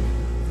it.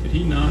 Did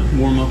he not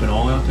warm up at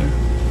all out there?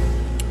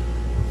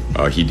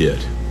 He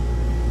did.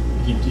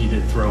 He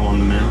did throw on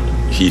the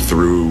mound? He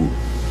threw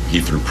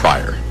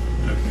prior.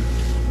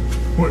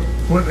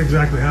 What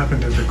exactly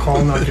happened? Did the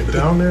call not get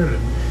down there? Did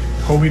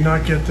Hobie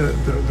not get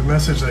the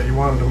message that you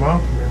wanted him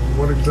up? I mean,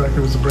 what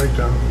exactly was the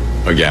breakdown?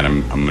 Again,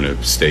 I'm going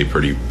to stay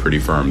pretty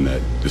firm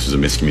that this is a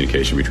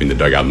miscommunication between the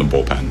dugout and the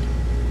bullpen,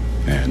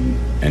 and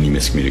any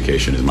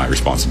miscommunication is my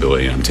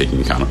responsibility, and I'm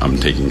taking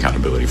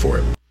accountability for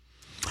it.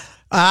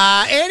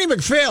 Andy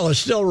McPhail is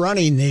still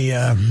running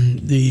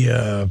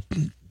the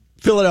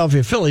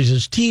Philadelphia Phillies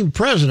as team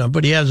president,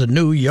 but he has a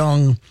new,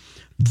 young,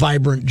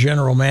 vibrant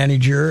general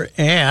manager,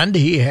 and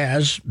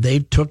they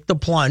took the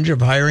plunge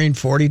of hiring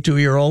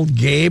 42-year-old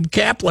Gabe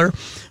Kapler,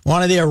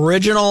 one of the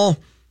original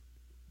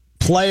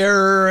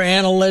player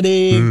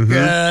analytic,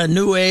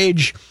 new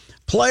age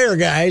player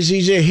guys.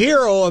 He's a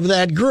hero of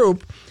that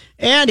group,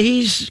 and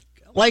he's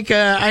like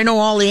I know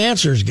all the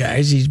answers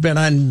guys. He's been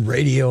on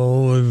radio,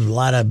 a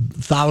lot of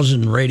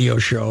 1,000 radio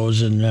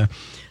shows, and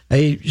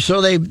he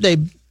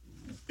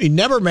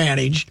never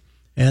managed,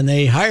 and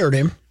they hired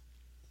him.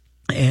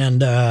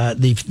 And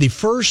the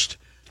first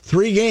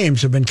 3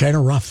 games have been kind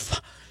of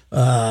rough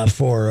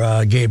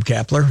for Gabe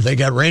Kapler. They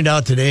got rained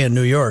out today in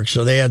New York,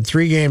 so they had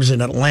 3 games in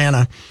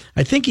Atlanta.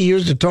 I think he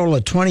used a total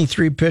of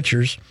 23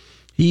 pitchers.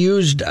 He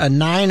used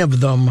 9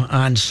 of them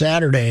on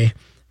Saturday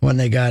when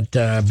they got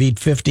beat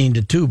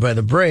 15-2 by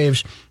the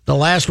Braves. The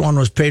last one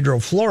was Pedro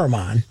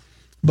Florimon.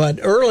 But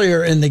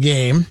earlier in the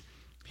game,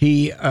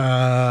 he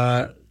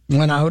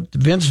went out.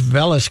 Vince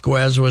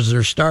Velasquez was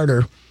their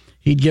starter.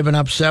 He'd given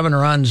up 7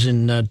 runs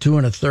in 2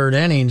 1/3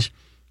 innings,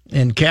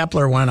 and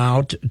Kapler went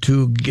out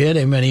to get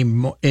him, and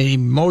he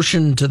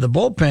motioned to the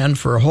bullpen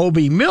for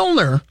Hobie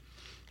Milner,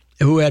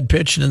 who had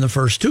pitched in the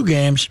first 2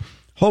 games.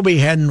 Hobie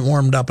hadn't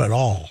warmed up at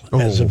all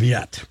as of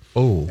yet.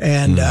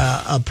 And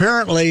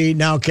apparently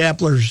now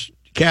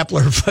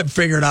Kapler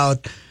figured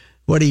out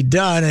what he'd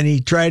done, and he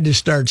tried to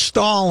start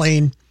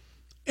stalling,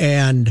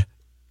 and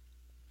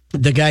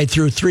the guy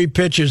threw 3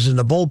 pitches in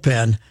the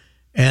bullpen,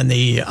 and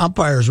the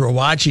umpires were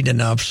watching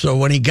enough. So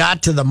when he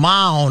got to the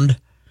mound,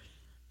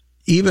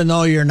 even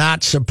though you're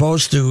not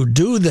supposed to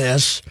do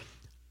this,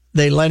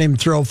 they let him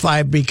throw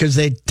 5 because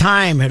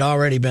time had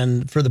already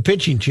been for the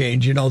pitching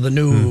change. You know, the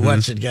new,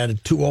 what's it got, a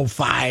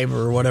 2:05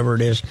 or whatever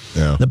it is,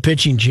 the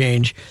pitching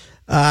change.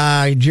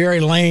 Jerry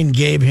Lane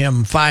gave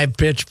him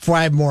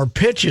 5 more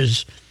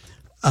pitches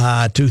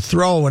to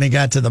throw when he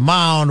got to the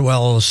mound.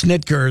 Well,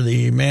 Snitker,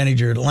 the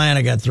manager at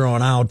Atlanta, got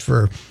thrown out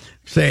for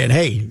saying,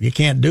 hey, you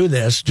can't do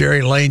this.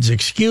 Jerry Lane's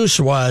excuse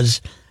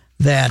was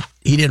that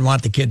he didn't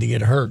want the kid to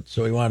get hurt,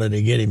 so he wanted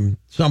to get him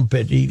some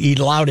pitch. He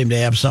allowed him to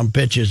have some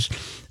pitches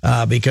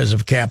because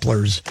of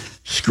Kapler's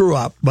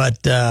screw-up. But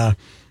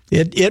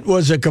it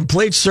was a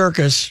complete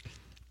circus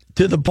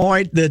to the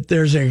point that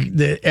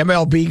the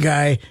MLB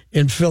guy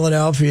in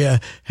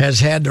Philadelphia has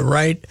had to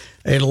write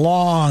a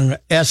long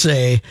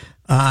essay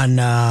on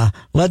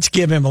let's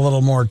give him a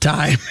little more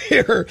time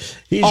here.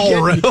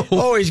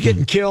 He's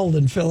getting killed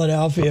in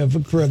Philadelphia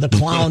for the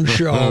clown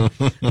show,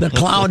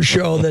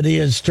 that he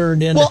has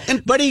turned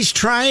into. But he's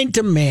trying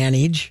to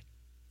manage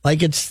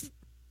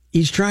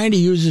he's trying to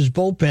use his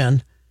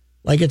bullpen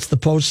like it's the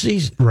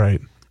postseason.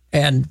 Right.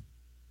 And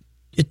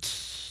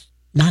it's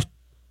not,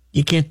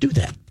 you can't do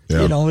that.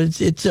 Yeah.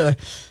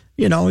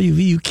 You know,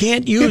 you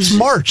can't use. It's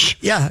March.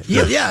 Yeah,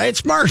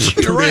 it's March.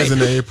 You're right. 2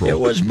 days in April. It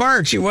was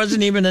March. It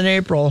wasn't even in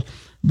April.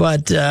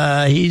 But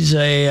he's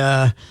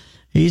a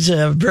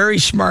very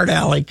smart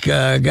aleck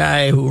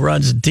guy who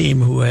runs a team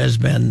who has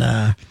been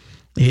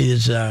he's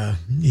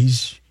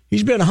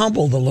been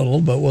humbled a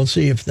little, but we'll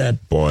see if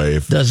that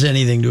does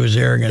anything to his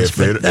arrogance.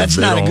 That's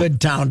not a good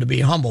town to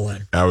be humble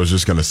in. I was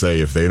just going to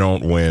say, if they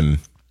don't win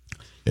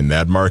in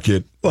that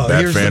market,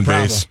 that fan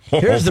base.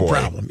 Here's the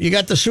problem. You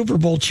got the Super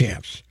Bowl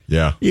champs.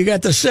 Yeah. You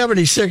got the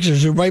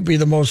 76ers, who might be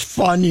the most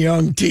fun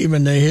young team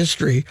in the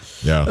history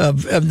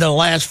of the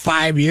last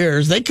 5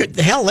 years. They could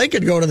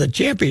go to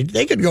the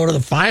they could go to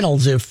the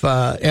finals if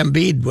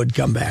Embiid would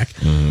come back.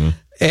 Mm-hmm.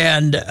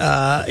 And,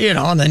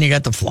 and then you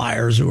got the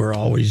Flyers, who are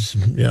always,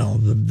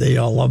 they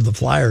all love the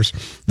Flyers.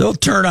 They'll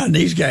turn on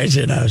these guys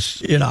in a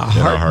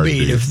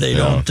heartbeat if they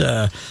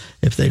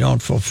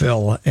don't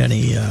fulfill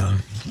any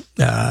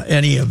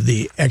of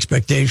the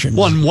expectations.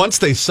 Well, once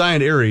they sign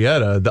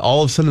Arrieta,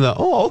 all of a sudden,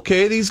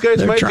 these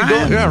guys might be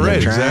going. Yeah,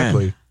 right,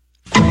 exactly.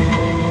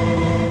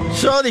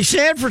 So the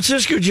San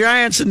Francisco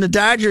Giants and the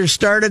Dodgers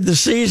started the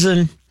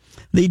season.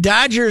 The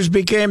Dodgers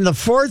became the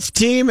 4th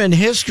team in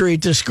history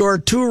to score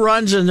 2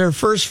 runs in their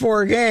first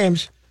 4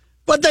 games.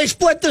 But they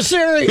split the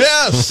series.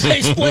 Yes.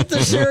 They split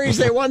the series.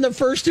 They won the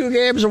first 2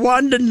 games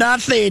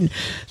 1-0.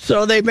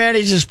 So they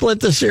managed to split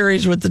the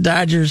series with the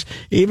Dodgers,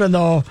 even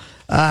though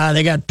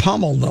they got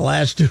pummeled the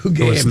last 2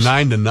 games. It was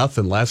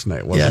 9-0 last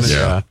night, wasn't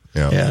it?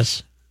 Yeah.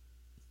 Yes.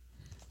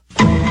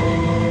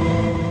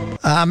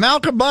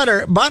 Malcolm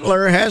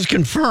Butler has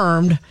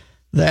confirmed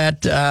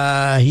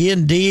that he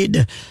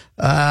indeed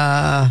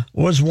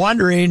was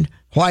wondering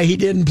why he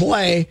didn't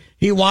play.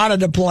 He wanted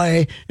to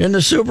play in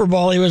the Super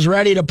Bowl. He was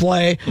ready to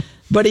play.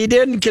 But he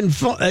didn't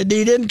confront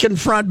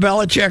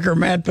Belichick or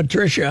Matt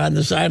Patricia on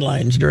the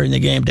sidelines during the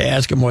game to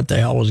ask him what the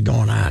hell was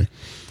going on.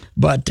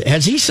 But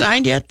has he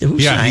signed yet? Who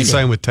signed he him?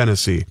 signed with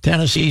Tennessee.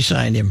 Tennessee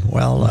signed him.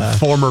 Well,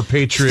 former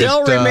Patriot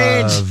still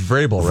remains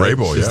Vrabel, right?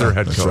 Vrabel, is their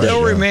head coach.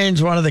 Still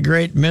remains one of the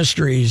great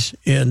mysteries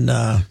in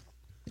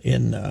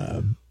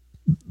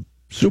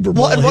Super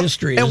Bowl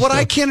history. And what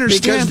I can't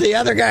understand, because the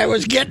other guy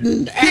was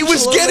getting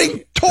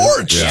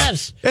torched.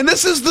 Yes, and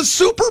this is the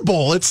Super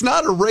Bowl. It's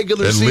not a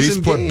regular At season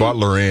least put game.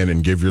 Butler in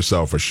and give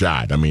yourself a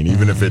shot. I mean,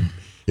 even if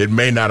it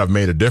may not have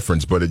made a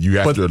difference, but you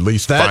have to at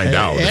least find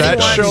out.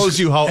 That shows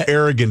you how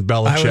arrogant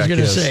Belichick is. I was going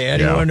to say,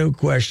 anyone who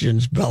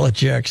questions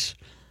Belichick's...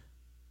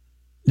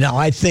 Now,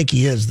 I think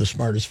he is the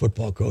smartest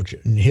football coach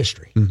in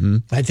history. Mm-hmm.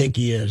 I think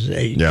he is.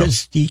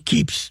 Because he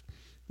keeps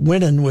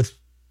winning with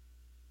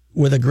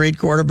a great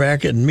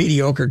quarterback and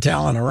mediocre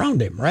talent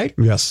around him, right?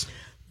 Yes.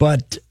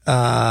 But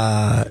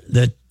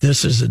that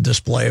this is a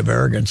display of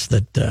arrogance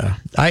that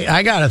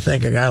I got to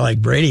think a guy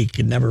like Brady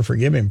could never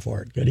forgive him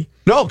for it, could he?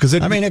 No, because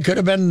it could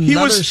have been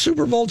another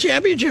Super Bowl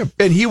championship.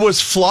 And he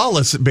was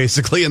flawless,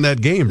 basically, in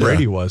that game.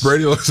 Brady was.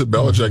 Brady looks at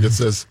Belichick and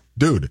says,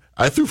 dude,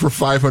 I threw for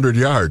 500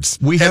 yards.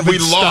 We haven't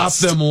lost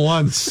stopped them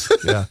once.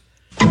 Yeah.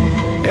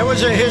 It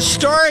was a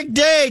historic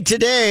day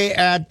today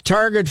at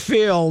Target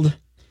Field.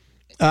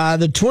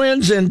 The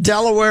Twins and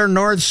Delaware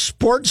North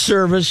Sports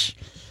Service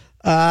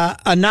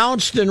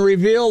announced and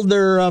revealed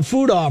their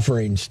food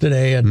offerings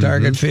today at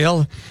Target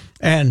Field,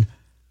 and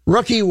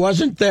Rookie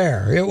wasn't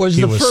there. It was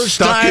the first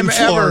time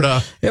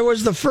ever. It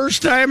was the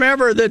first time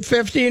ever that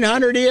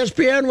 1500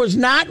 ESPN was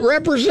not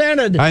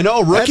represented. I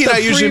know. Rookie and I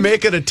usually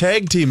make it a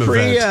tag team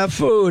event.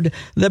 Food.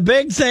 The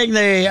big thing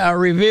they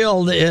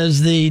revealed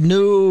is the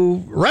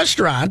new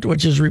restaurant,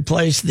 which has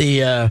replaced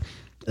the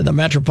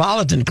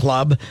Metropolitan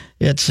Club.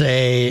 It's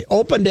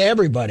open to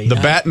everybody. The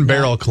Bat and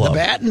Barrel Club. The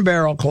Bat and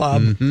Barrel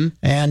Club. Mm-hmm.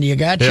 And you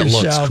got it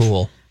yourself. Looks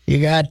cool.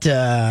 You got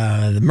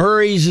the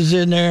Murray's is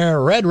in there,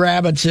 Red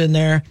Rabbit's in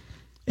there,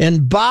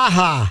 and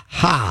Baja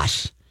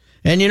Haas.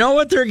 And you know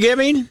what they're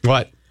giving?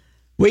 What?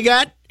 We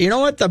got, you know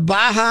what the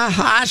Baja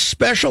Haas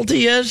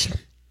specialty is?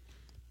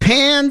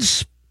 Pan-seared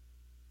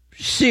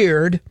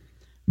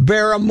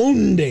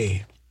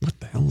barramundi. What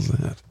the hell is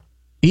that?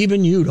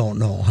 Even you don't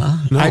know, huh?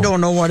 No. I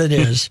don't know what it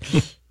is.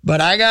 But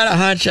I got a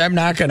hunch I'm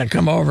not going to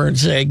come over and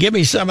say, give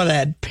me some of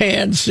that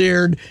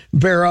pan-seared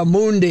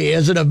barramundi.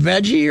 Is it a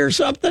veggie or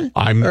something?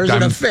 Or is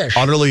it a fish?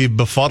 Utterly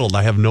befuddled.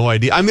 I have no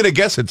idea. I'm going to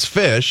guess it's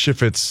fish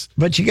if it's...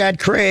 But you got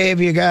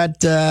Crave, you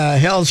got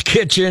Hell's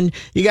Kitchen,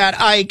 you got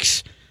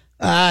Ike's.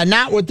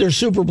 Not with their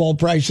Super Bowl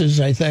prices,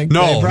 I think.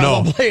 No, they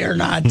probably are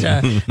not.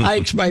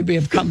 Ike's might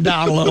have come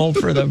down a little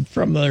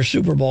from their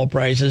Super Bowl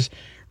prices.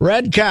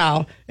 Red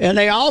Cow. And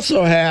they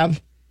also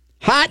have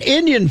hot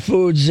Indian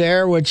foods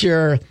there, which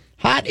are...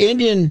 hot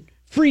Indian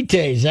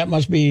frites. That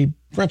must be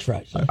French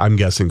fries. Huh? I'm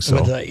guessing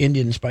so. With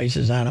Indian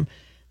spices on them.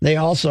 They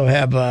also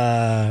have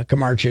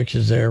Kamar Chicks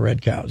is there,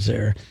 Red Cow's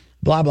there,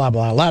 blah, blah,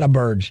 blah. A lot of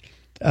birds,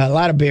 a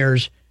lot of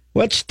beers.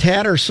 What's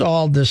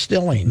Tattersall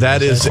Distilling?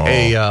 That is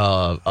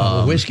a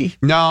whiskey?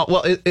 No,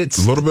 well,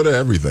 it's a little bit of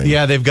everything.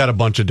 Yeah, they've got a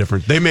bunch of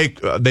different. They make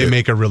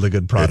a really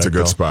good product. It's a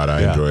good spot.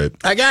 I enjoy it.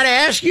 I got to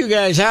ask you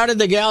guys, how did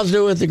the gals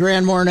do with the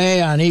Grand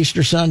Mornay on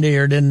Easter Sunday,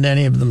 or didn't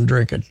any of them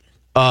drink it?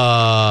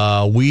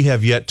 We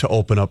have yet to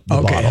open up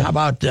the bottle. How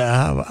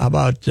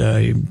about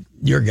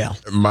your gal?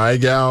 My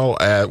gal,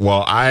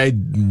 I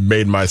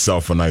made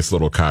myself a nice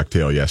little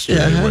cocktail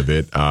yesterday with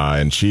it,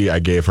 and I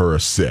gave her a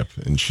sip,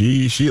 and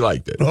she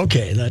liked it.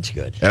 Okay, that's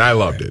good. And I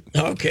loved it.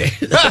 Okay,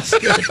 that's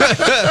good.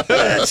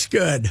 That's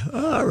good.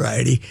 All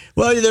righty.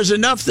 Well, there's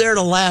enough there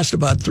to last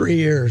about 3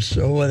 years.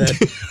 So with a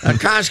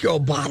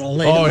Costco bottle,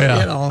 they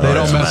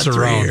don't mess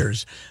around. 3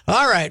 years.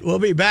 All right, we'll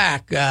be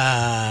back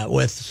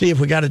see if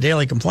we got a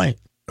daily complaint.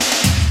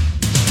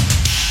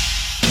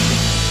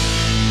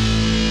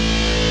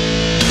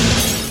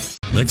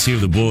 Let's hear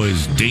the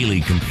boys'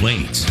 daily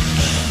complaints.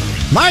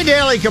 My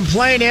daily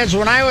complaint is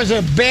when I was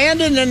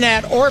abandoned in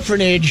that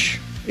orphanage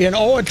in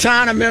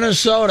Owatonna,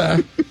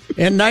 Minnesota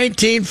in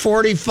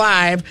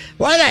 1945,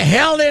 why the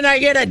hell didn't I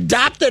get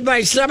adopted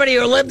by somebody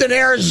who lived in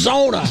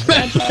Arizona?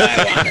 That's what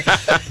I wanted.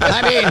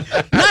 I mean,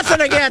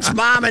 nothing against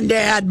mom and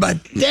dad, but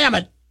damn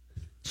it.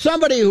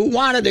 Somebody who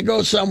wanted to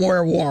go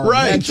somewhere warm.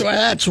 Right.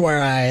 That's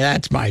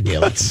my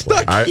daily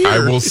complaint. I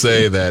will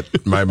say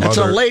that my mother... It's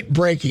a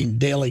late-breaking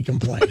daily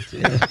complaint.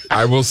 Yeah.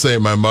 I will say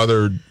my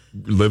mother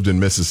lived in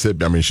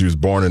Mississippi. I mean, she was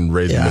born and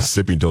raised in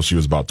Mississippi until she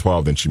was about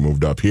 12. Then she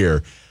moved up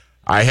here.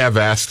 I have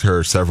asked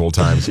her several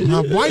times,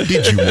 why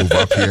did you move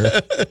up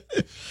here?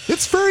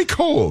 It's very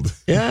cold.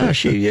 Yeah,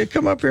 you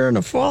come up here in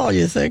the fall,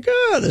 you think,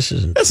 this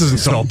isn't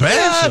so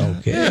bad. It's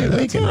okay.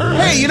 We can.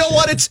 Hey, you know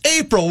what? It's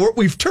April.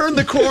 We've turned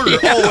the corner.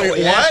 Oh,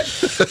 wait,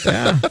 what?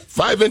 Yeah.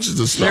 5 inches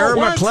of snow. Sarah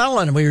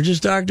McClellan, we were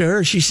just talking to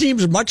her. She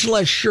seems much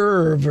less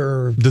sure of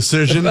her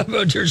decision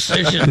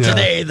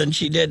today than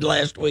she did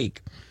last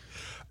week.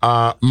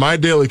 My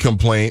daily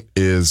complaint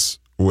is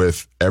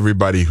with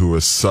everybody who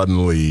is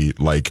suddenly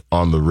like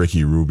on the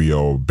Ricky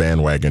Rubio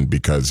bandwagon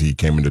because he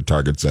came into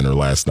Target Center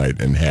last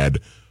night and had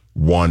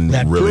one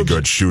really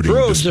good shooting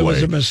display. It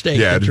was a mistake.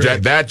 Yeah,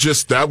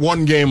 that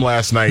one game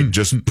last night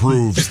just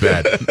proves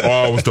that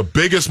it was the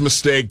biggest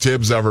mistake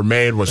Tibbs ever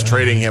made was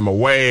trading him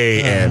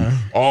away, and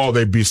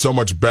they'd be so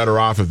much better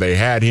off if they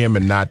had him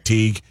and not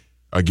Teague.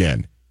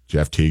 Again,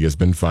 Jeff Teague has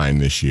been fine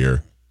this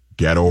year.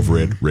 Get over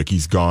it.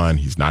 Ricky's gone.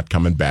 He's not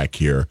coming back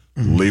here.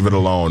 Leave it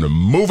alone and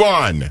move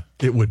on.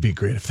 It would be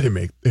great if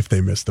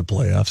they missed the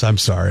playoffs. I'm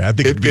sorry. I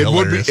think it'd be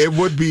hilarious. It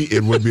would be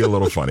a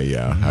little funny.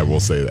 Yeah, I will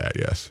say that.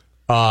 Yes.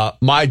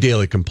 My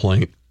daily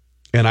complaint,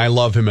 and I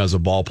love him as a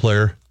ball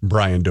player,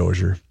 Brian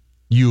Dozier.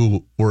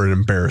 You were an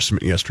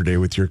embarrassment yesterday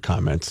with your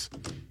comments.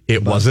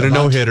 It wasn't a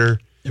no-hitter.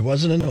 It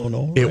wasn't a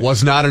no-no. It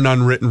was not an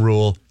unwritten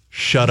rule.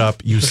 Shut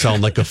up. You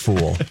sound like a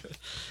fool.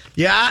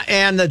 Yeah,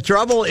 and the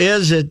trouble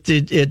is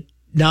it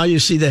now you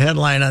see the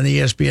headline on the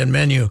ESPN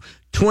menu.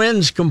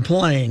 Twins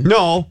complain.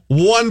 No,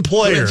 one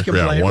player. Twins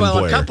complain. Yeah, one player. A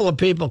player. couple of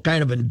people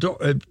kind of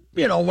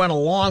went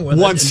along with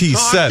it. Once he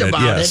said it,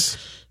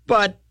 yes.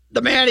 But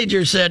the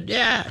manager said,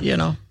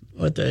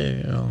 what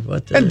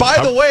the. And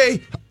by the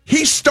way,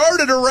 he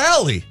started a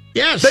rally.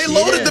 Yes, they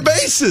loaded the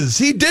bases.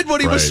 He did what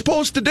he was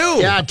supposed to do.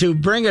 Yeah, to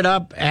bring it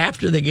up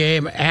after the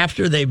game,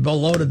 after they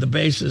loaded the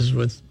bases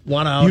with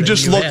one out. You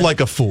just look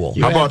like a fool.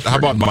 How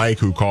about Mike,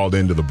 who called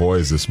into the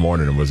boys this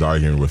morning and was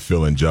arguing with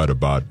Phil and Judd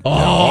about?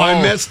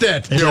 I missed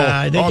it.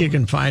 I think you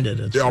can find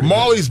it.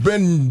 Molly's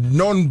been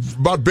known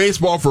about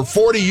baseball for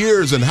 40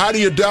 years, and how do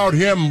you doubt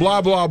him?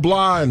 Blah blah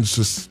blah. And it's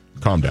just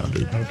calm down,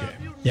 dude. Okay.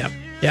 Yep.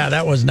 Yeah,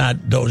 that was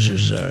not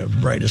Dozier's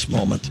brightest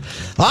moment.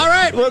 All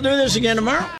right, we'll do this again tomorrow.